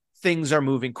cleanse, things are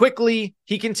moving quickly.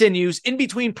 He continues, in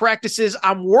between practices,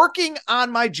 I'm working on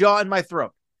my jaw and my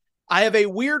throat. I have a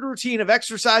weird routine of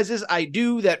exercises I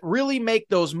do that really make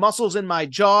those muscles in my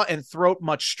jaw and throat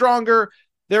much stronger.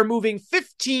 They're moving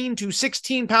 15 to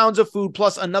 16 pounds of food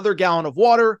plus another gallon of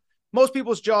water. Most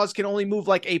people's jaws can only move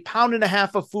like 1.5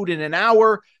 pounds of food in an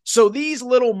hour. So these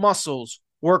little muscles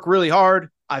work really hard.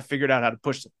 I figured out how to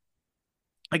push them.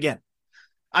 Again,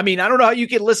 I mean, I don't know how you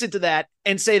can listen to that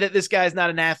and say that this guy is not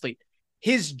an athlete.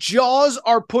 His jaws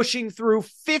are pushing through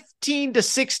 15 to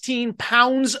 16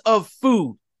 pounds of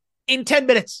food in 10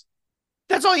 minutes.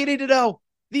 That's all you need to know.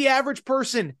 The average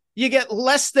person, you get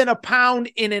less than 1 pound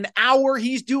in an hour.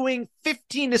 He's doing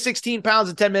 15 to 16 pounds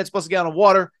in 10 minutes plus a gallon of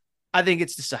water. I think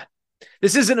it's decided.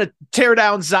 This isn't a tear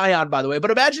down Zion, by the way,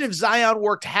 but imagine if Zion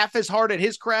worked half as hard at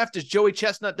his craft as Joey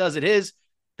Chestnut does at his.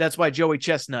 That's why Joey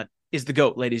Chestnut is the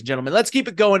GOAT, ladies and gentlemen. Let's keep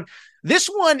it going. This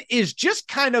one is just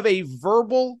kind of a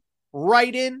verbal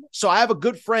write-in. So I have a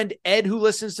good friend, Ed, who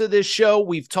listens to this show.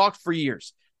 We've talked for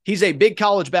years. He's a big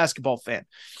college basketball fan.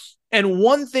 And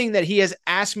one thing that he has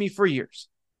asked me for years,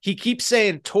 he keeps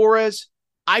saying, Torres,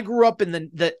 I grew up in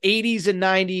the 80s and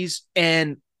 90s,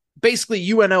 and basically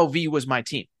UNLV was my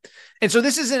team. And so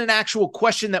this isn't an actual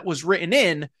question that was written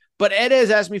in, but Ed has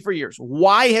asked me for years,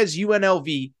 why has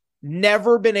UNLV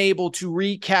never been able to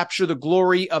recapture the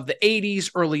glory of the 80s,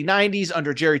 early 90s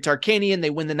under Jerry Tarkanian? They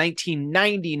win the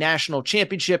 1990 national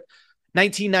championship.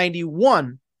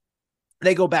 1991,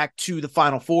 They go back to the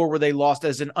Final Four where they lost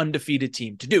as an undefeated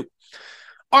team to Duke.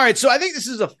 All right, so I think this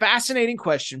is a fascinating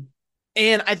question.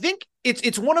 And I think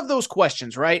it's one of those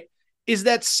questions, right? Is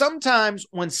that sometimes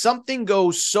when something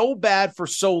goes so bad for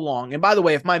so long, and by the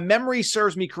way, if my memory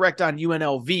serves me correct on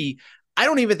UNLV, I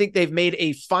don't even think they've made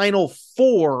a Final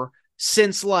Four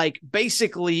since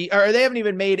basically, or they haven't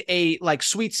even made a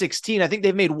Sweet 16. I think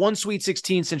they've made one Sweet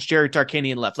 16 since Jerry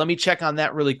Tarkanian left. Let me check on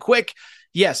that really quick.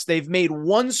 Yes, they've made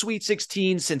one Sweet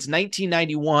 16 since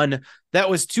 1991. That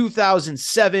was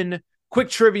 2007. Quick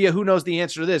trivia, who knows the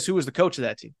answer to this? Who was the coach of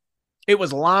that team? It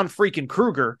was Lon freaking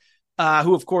Kruger,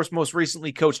 who, of course, most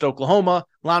recently coached Oklahoma.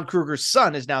 Lon Kruger's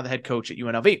son is now the head coach at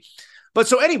UNLV. But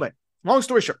so anyway, long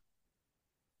story short,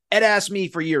 Ed asked me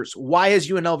for years, why has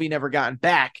UNLV never gotten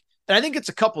back? And I think it's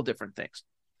a couple different things.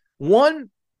 One,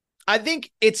 I think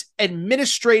it's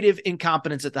administrative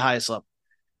incompetence at the highest level.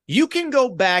 You can go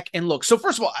back and look. So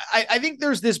first of all, I think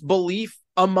there's this belief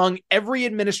among every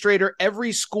administrator,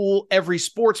 every school, every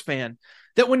sports fan,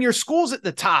 that when your school's at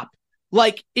the top,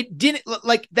 that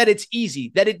it's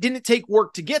easy, that it didn't take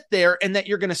work to get there, and that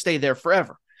you're going to stay there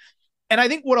forever. And I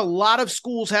think what a lot of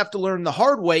schools have to learn the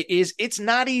hard way is it's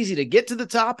not easy to get to the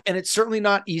top, and it's certainly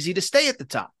not easy to stay at the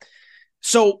top.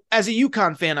 So as a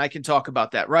UConn fan, I can talk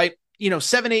about that, right?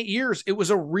 7-8 years, it was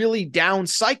a really down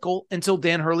cycle until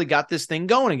Dan Hurley got this thing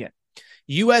going again.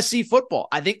 USC football,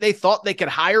 I think they thought they could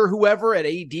hire whoever at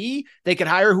AD, they could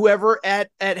hire whoever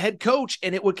at head coach,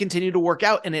 and it would continue to work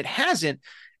out, and it hasn't.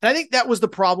 And I think that was the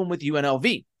problem with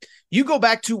UNLV. You go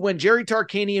back to when Jerry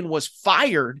Tarkanian was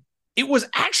fired, it was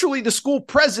actually the school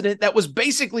president that was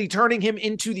basically turning him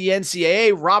into the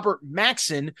NCAA, Robert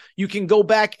Maxson. You can go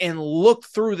back and look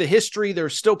through the history.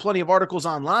 There's still plenty of articles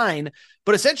online,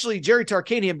 but essentially Jerry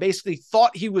Tarkanian basically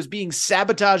thought he was being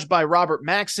sabotaged by Robert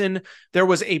Maxson. There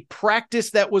was a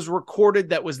practice that was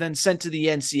recorded that was then sent to the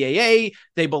NCAA.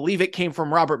 They believe it came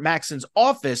from Robert Maxson's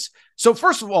office. So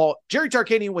first of all, Jerry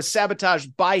Tarkanian was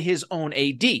sabotaged by his own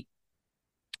AD.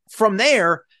 From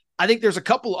there, I think there's a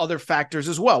couple other factors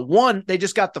as well. One, they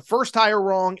just got the first hire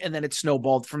wrong, and then it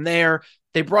snowballed from there.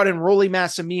 They brought in Rolly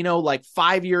Massimino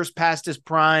 5 years past his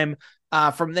prime.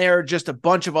 From there, just a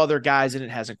bunch of other guys, and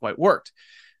it hasn't quite worked.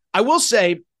 I will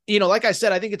say, like I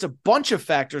said, I think it's a bunch of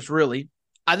factors, really.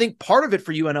 I think part of it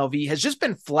for UNLV has just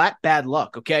been flat bad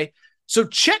luck, okay? So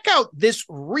check out this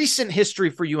recent history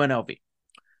for UNLV.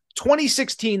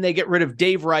 2016, they get rid of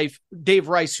Dave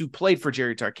Rice, who played for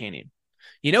Jerry Tarkanian.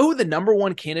 You know who the number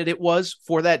one candidate was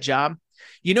for that job?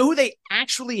 You know who they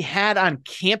actually had on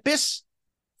campus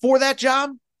for that job?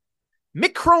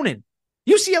 Mick Cronin,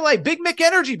 UCLA, Big Mick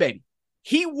Energy, baby.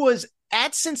 He was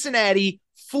at Cincinnati,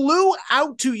 flew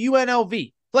out to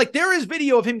UNLV. There is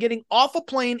video of him getting off a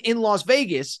plane in Las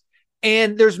Vegas,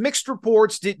 and there's mixed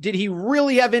reports. Did he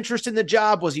really have interest in the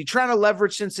job? Was he trying to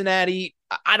leverage Cincinnati?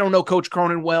 I don't know Coach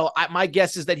Cronin well. My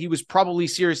guess is that he was probably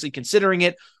seriously considering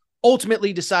it.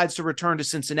 Ultimately decides to return to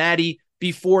Cincinnati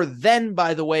before then,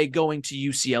 by the way, going to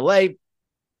UCLA.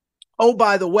 Oh,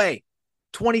 by the way,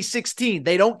 2016,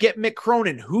 they don't get Mick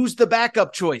Cronin. Who's the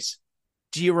backup choice?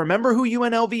 Do you remember who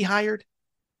UNLV hired?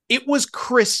 It was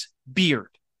Chris Beard.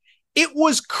 It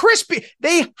was Chris Beard.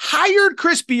 They hired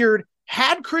Chris Beard,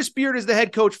 had Chris Beard as the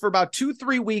head coach for about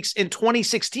 2-3 weeks in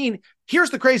 2016.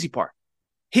 Here's the crazy part.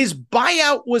 His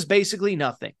buyout was basically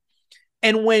nothing.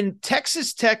 And when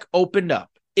Texas Tech opened up,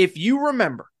 if you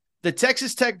remember, the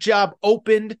Texas Tech job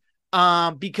opened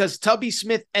because Tubby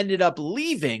Smith ended up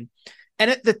leaving.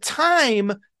 And at the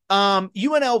time,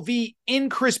 UNLV in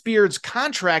Chris Beard's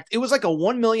contract, it was like a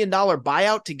 $1 million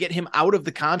buyout to get him out of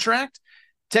the contract.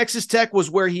 Texas Tech was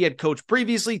where he had coached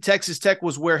previously. Texas Tech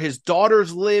was where his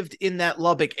daughters lived in that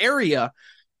Lubbock area.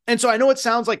 And so I know it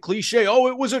sounds like cliche. Oh,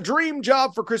 it was a dream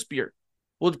job for Chris Beard.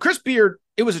 Well, Chris Beard,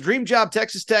 it was a dream job,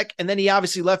 Texas Tech, and then he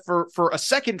obviously left for a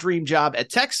second dream job at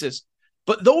Texas.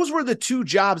 But those were the two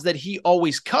jobs that he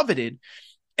always coveted.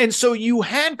 And so you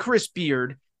had Chris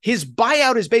Beard. His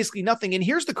buyout is basically nothing. And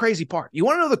here's the crazy part. You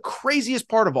want to know the craziest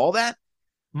part of all that?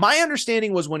 My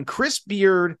understanding was when Chris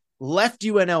Beard left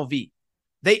UNLV,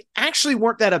 they actually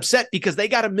weren't that upset because they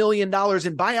got $1 million in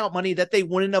buyout money that they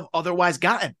wouldn't have otherwise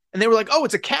gotten. And they were like, oh,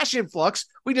 it's a cash influx.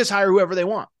 We just hire whoever they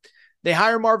want. They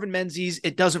hire Marvin Menzies.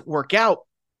 It doesn't work out.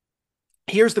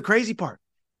 Here's the crazy part.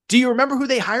 Do you remember who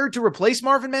they hired to replace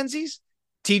Marvin Menzies?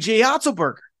 TJ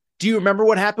Otzelberger. Do you remember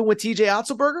what happened with TJ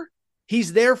Otzelberger?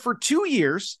 He's there for 2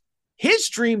 years. His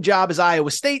dream job is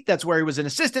Iowa State. That's where he was an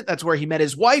assistant. That's where he met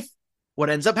his wife. What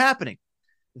ends up happening?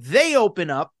 They open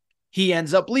up. He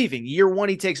ends up leaving. Year one,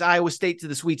 he takes Iowa State to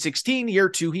the Sweet 16. Year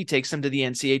two, he takes them to the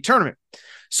NCAA tournament.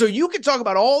 So you can talk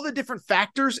about all the different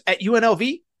factors at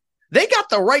UNLV. They got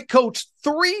the right coach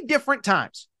 3 different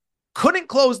times. Couldn't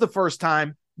close the first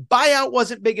time. Buyout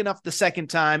wasn't big enough the second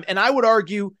time. And I would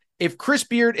argue if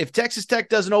Texas Tech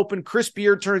doesn't open, Chris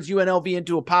Beard turns UNLV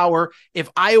into a power. If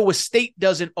Iowa State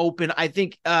doesn't open, I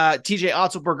think TJ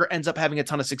Otzelberger ends up having a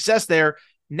ton of success there.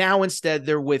 Now instead,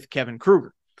 they're with Kevin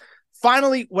Kruger.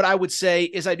 Finally, what I would say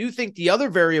is I do think the other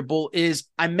variable is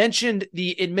I mentioned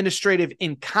the administrative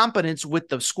incompetence with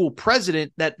the school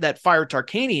president that fired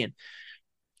Tarkanian.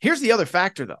 Here's the other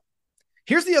factor, though.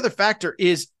 Here's the other factor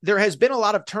is there has been a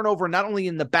lot of turnover, not only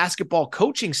in the basketball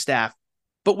coaching staff,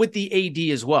 but with the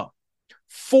AD as well.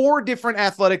 4 different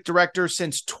athletic directors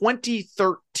since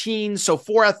 2013. So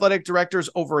 4 athletic directors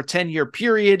over a 10-year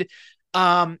period.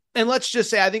 And let's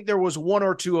just say, I think there was 1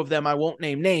 or 2 of them, I won't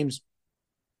name names,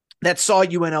 that saw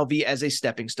UNLV as a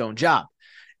stepping stone job.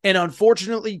 And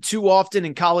unfortunately, too often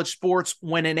in college sports,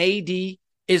 when an AD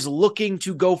is looking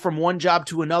to go from one job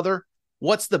to another,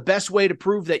 what's the best way to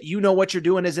prove that you know what you're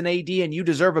doing as an AD and you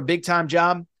deserve a big-time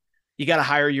job? You got to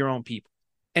hire your own people.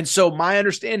 And so my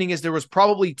understanding is there was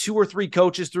probably 2 or 3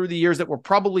 coaches through the years that were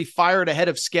probably fired ahead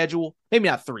of schedule. Maybe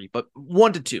not 3, but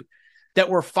 1 to 2 that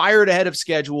were fired ahead of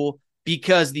schedule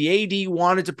because the AD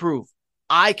wanted to prove,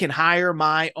 I can hire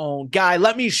my own guy.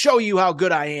 Let me show you how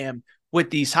good I am with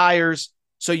these hires.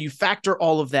 So you factor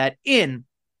all of that in.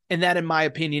 And that, in my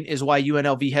opinion, is why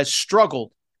UNLV has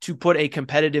struggled to put a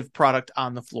competitive product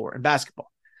on the floor in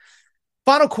basketball.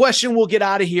 Final question, we'll get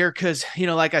out of here because,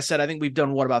 like I said, I think we've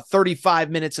done, about 35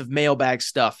 minutes of mailbag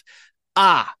stuff.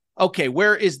 Okay,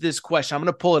 where is this question? I'm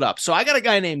going to pull it up. So I got a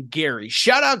guy named Gary.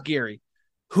 Shout out Gary,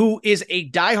 who is a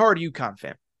diehard UConn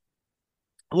fan.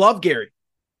 Love Gary.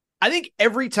 I think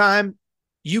every time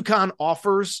UConn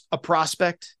offers a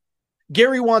prospect,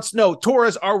 Gary wants to know,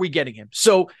 Torres, are we getting him?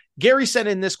 So Gary sent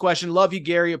in this question. Love you,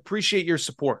 Gary. Appreciate your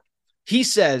support. He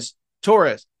says,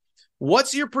 Torres,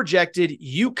 what's your projected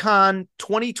UConn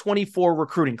 2024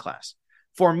 recruiting class?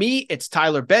 For me, it's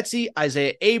Tyler Betsy,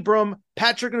 Isaiah Abram,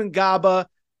 Patrick Ngaba,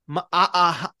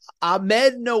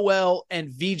 Ahmed Noel, and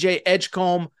VJ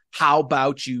Edgecombe. How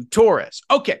about you, Torres?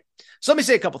 Okay. So let me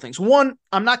say a couple things. One,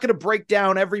 I'm not going to break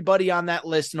down everybody on that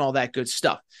list and all that good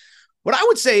stuff. What I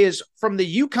would say is from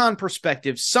the UConn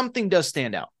perspective, something does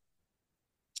stand out.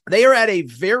 They are at a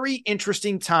very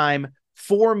interesting time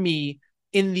for me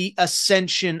in the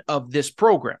ascension of this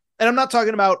program. And I'm not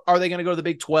talking about, are they going to go to the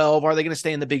Big 12? Are they going to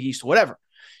stay in the Big East? Whatever.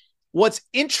 What's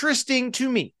interesting to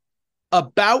me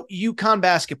about UConn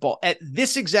basketball at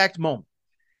this exact moment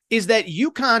is that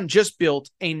UConn just built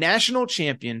a national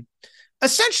champion,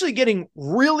 essentially getting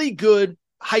really good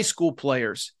high school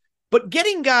players, but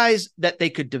getting guys that they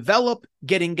could develop,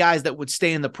 getting guys that would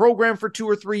stay in the program for 2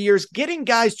 or 3 years, getting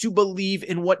guys to believe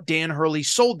in what Dan Hurley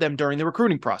sold them during the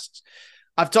recruiting process.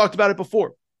 I've talked about it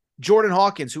before. Jordan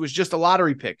Hawkins, who was just a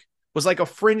lottery pick, was like a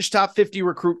fringe top 50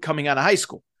 recruit coming out of high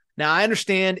school. Now, I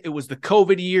understand it was the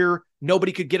COVID year.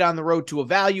 Nobody could get on the road to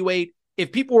evaluate.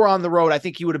 If people were on the road, I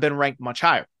think he would have been ranked much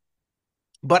higher.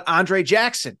 But Andre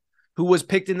Jackson, who was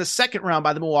picked in the 2nd round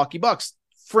by the Milwaukee Bucks,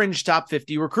 fringe top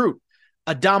 50 recruit.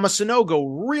 Adama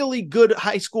Sanogo, really good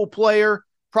high school player,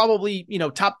 probably,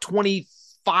 top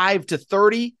 25 to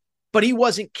 30, but he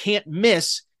wasn't can't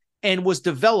miss and was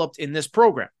developed in this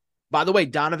program. By the way,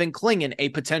 Donovan Clingan, a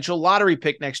potential lottery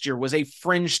pick next year, was a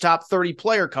fringe top 30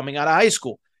 player coming out of high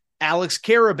school. Alex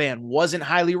Caravan wasn't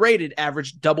highly rated,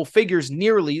 averaged double figures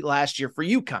nearly last year for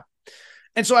UConn.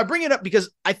 And so I bring it up because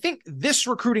I think this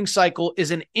recruiting cycle is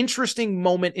an interesting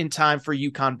moment in time for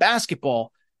UConn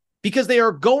basketball because they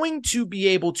are going to be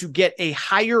able to get a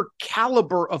higher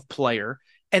caliber of player,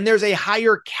 and there's a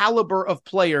higher caliber of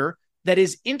player that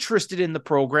is interested in the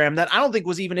program that I don't think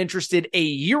was even interested a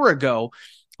year ago,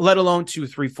 let alone 2,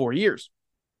 3, 4 years.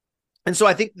 And so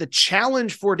I think the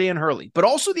challenge for Dan Hurley, but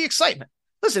also the excitement.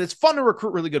 Listen, it's fun to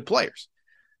recruit really good players,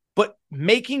 but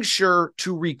making sure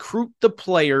to recruit the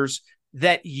players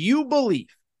that you believe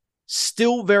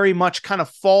still very much kind of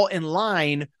fall in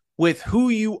line with who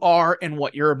you are and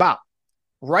what you're about.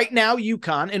 Right now,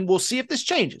 UConn, and we'll see if this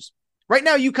changes. Right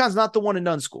now, UConn's not the one and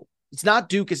done school. It's not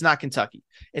Duke. It's not Kentucky.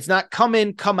 It's not come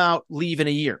in, come out, leave in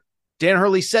a year. Dan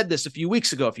Hurley said this a few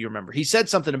weeks ago, if you remember. He said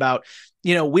something about,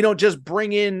 we don't just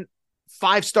bring in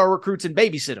 5-star recruits and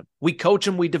babysit them. We coach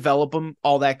them, we develop them,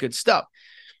 all that good stuff.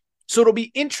 So it'll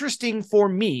be interesting for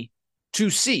me to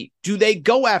see, do they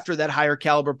go after that higher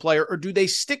caliber player or do they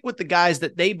stick with the guys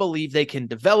that they believe they can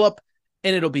develop?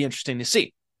 And it'll be interesting to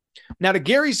see. Now, to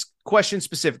Gary's question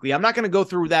specifically, I'm not going to go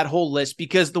through that whole list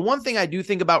because the one thing I do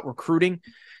think about recruiting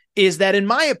is that, in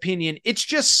my opinion, it's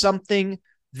just something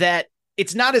that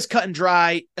it's not as cut and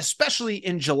dry, especially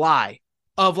in July,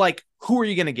 of like, who are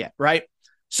you going to get, right?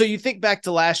 So you think back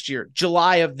to last year,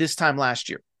 July of this time last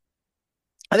year.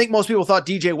 I think most people thought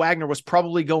DJ Wagner was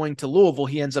probably going to Louisville.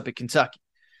 He ends up at Kentucky.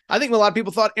 I think a lot of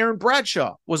people thought Aaron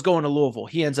Bradshaw was going to Louisville.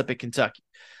 He ends up at Kentucky.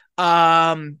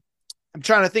 I'm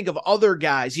trying to think of other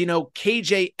guys.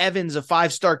 KJ Evans, a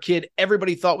 5-star kid,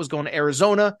 everybody thought was going to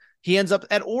Arizona. He ends up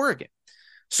at Oregon.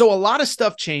 So a lot of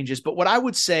stuff changes. But what I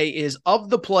would say is, of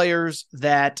the players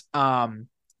that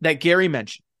Gary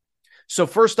mentioned. So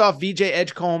first off, VJ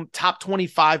Edgecombe, top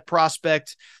 25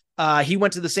 prospect. He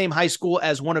went to the same high school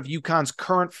as one of UConn's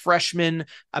current freshmen.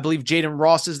 I believe Jaden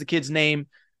Ross is the kid's name.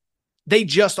 They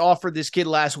just offered this kid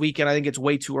last week, and I think it's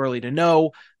way too early to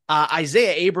know.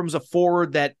 Isaiah Abrams, a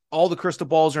forward that all the crystal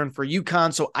balls are in for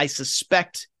UConn, so I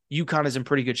suspect UConn is in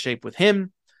pretty good shape with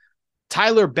him.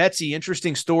 Tyler Betsy,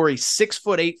 interesting story,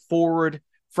 6'8" forward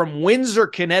from Windsor,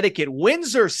 Connecticut.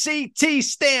 Windsor CT,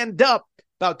 stand up.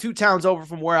 About 2 towns over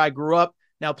from where I grew up,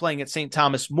 now playing at St.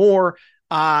 Thomas More.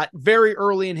 Very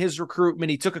early in his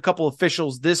recruitment, he took a couple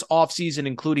officials this offseason,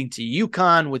 including to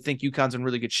UConn. Would think UConn's in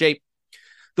really good shape.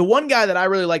 The one guy that I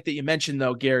really like that you mentioned,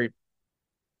 though, Gary,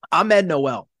 Ahmed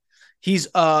Noel. He's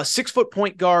a 6-foot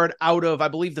point guard out of, I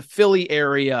believe, the Philly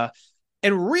area.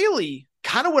 And really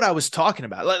kind of what I was talking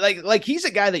about. Like he's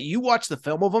a guy that you watch the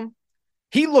film of him.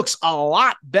 He looks a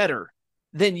lot better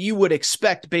than you would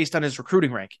expect based on his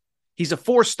recruiting ranking. He's a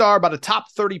 4-star, about a top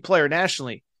 30 player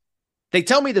nationally. They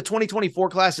tell me the 2024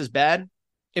 class is bad.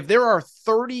 If there are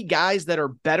 30 guys that are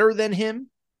better than him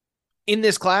in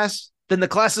this class, then the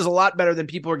class is a lot better than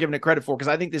people are giving it credit for, because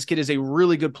I think this kid is a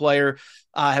really good player.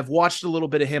 I have watched a little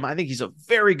bit of him. I think he's a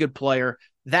very good player.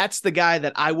 That's the guy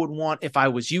that I would want if I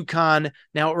was UConn.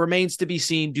 Now, it remains to be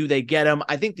seen, do they get him?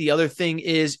 I think the other thing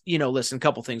is, listen, a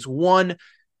couple things. One,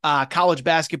 college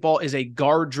basketball is a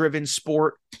guard-driven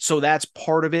sport, so that's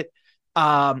part of it.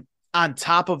 On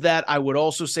top of that, I would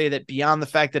also say that beyond the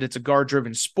fact that it's a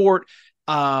guard-driven sport,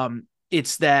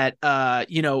 it's that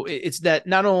it's that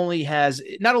not only is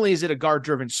it a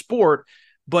guard-driven sport,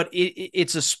 but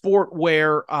it's a sport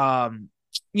where UConn,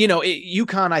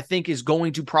 I think, is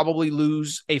going to probably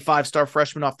lose a 5-star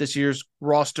freshman off this year's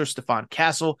roster, Stephon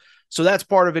Castle. So that's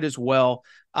part of it as well.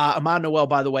 Ahmad Noel,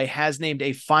 by the way, has named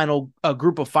a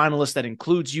group of finalists that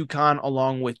includes UConn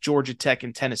along with Georgia Tech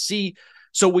and Tennessee.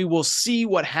 So we will see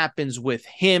what happens with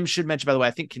him. Should mention, by the way,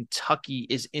 I think Kentucky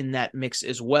is in that mix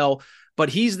as well. But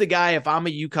he's the guy, if I'm a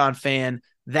UConn fan,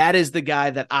 that is the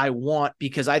guy that I want,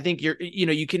 because I think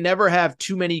you can never have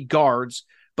too many guards.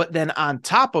 But then on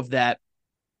top of that,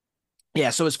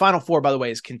 so his final 4, by the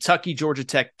way, is Kentucky, Georgia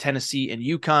Tech, Tennessee, and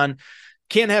UConn.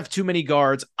 Can't have too many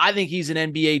guards. I think he's an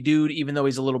NBA dude, even though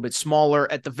he's a little bit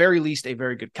smaller. At the very least, a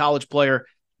very good college player.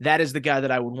 That is the guy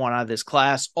that I would want out of this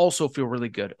class. Also feel really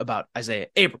good about Isaiah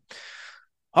Abrams.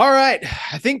 All right.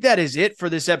 I think that is it for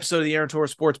this episode of the Aaron Torres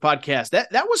Sports Podcast.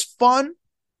 That was fun.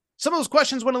 Some of those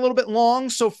questions went a little bit long,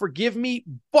 so forgive me.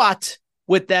 But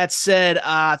with that said,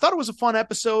 I thought it was a fun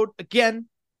episode. Again,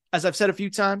 as I've said a few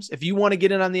times, if you want to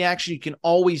get in on the action, you can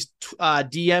always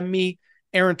DM me,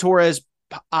 Aaron Torres,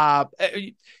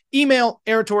 email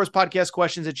Aaron Torres podcast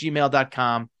questions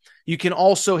 @gmail.com. You can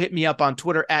also hit me up on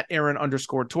Twitter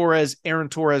 @Aaron_Torres. Aaron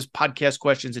Torres podcast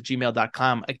questions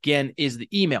 @gmail.com. Again, is the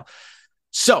email.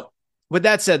 So with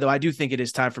that said, though, I do think it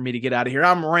is time for me to get out of here.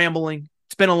 I'm rambling.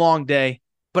 It's been a long day,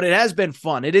 but it has been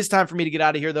fun. It is time for me to get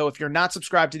out of here, though. If you're not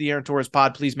subscribed to the Aaron Torres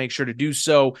pod, please make sure to do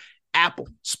so. Apple,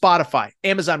 Spotify,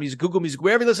 Amazon Music, Google Music,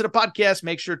 wherever you listen to podcasts,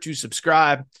 make sure to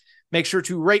subscribe. Make sure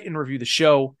to rate and review the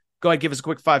show. Go ahead, give us a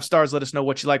quick 5 stars. Let us know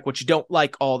what you like, what you don't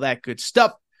like, all that good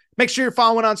stuff. Make sure you're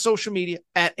following on social media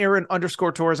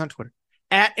 @Aaron_Torres on Twitter,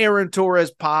 @Aaron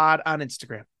Torres Pod on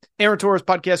Instagram, Aaron Torres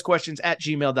Podcast Questions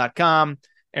 @gmail.com,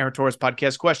 Aaron Torres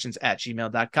Podcast Questions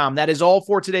 @gmail.com. That is all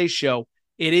for today's show.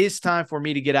 It is time for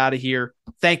me to get out of here.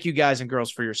 Thank you guys and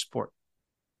girls for your support.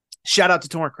 Shout out to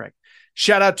Torrent Craig.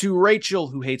 Shout out to Rachel,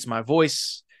 who hates my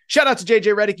voice. Shout out to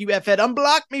JJ Reddick, you F-head.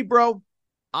 Unblock me, bro.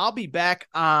 I'll be back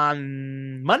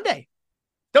on Monday.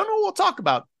 Don't know what we'll talk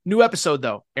about. New episode,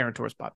 though. Aaron Torres Pod.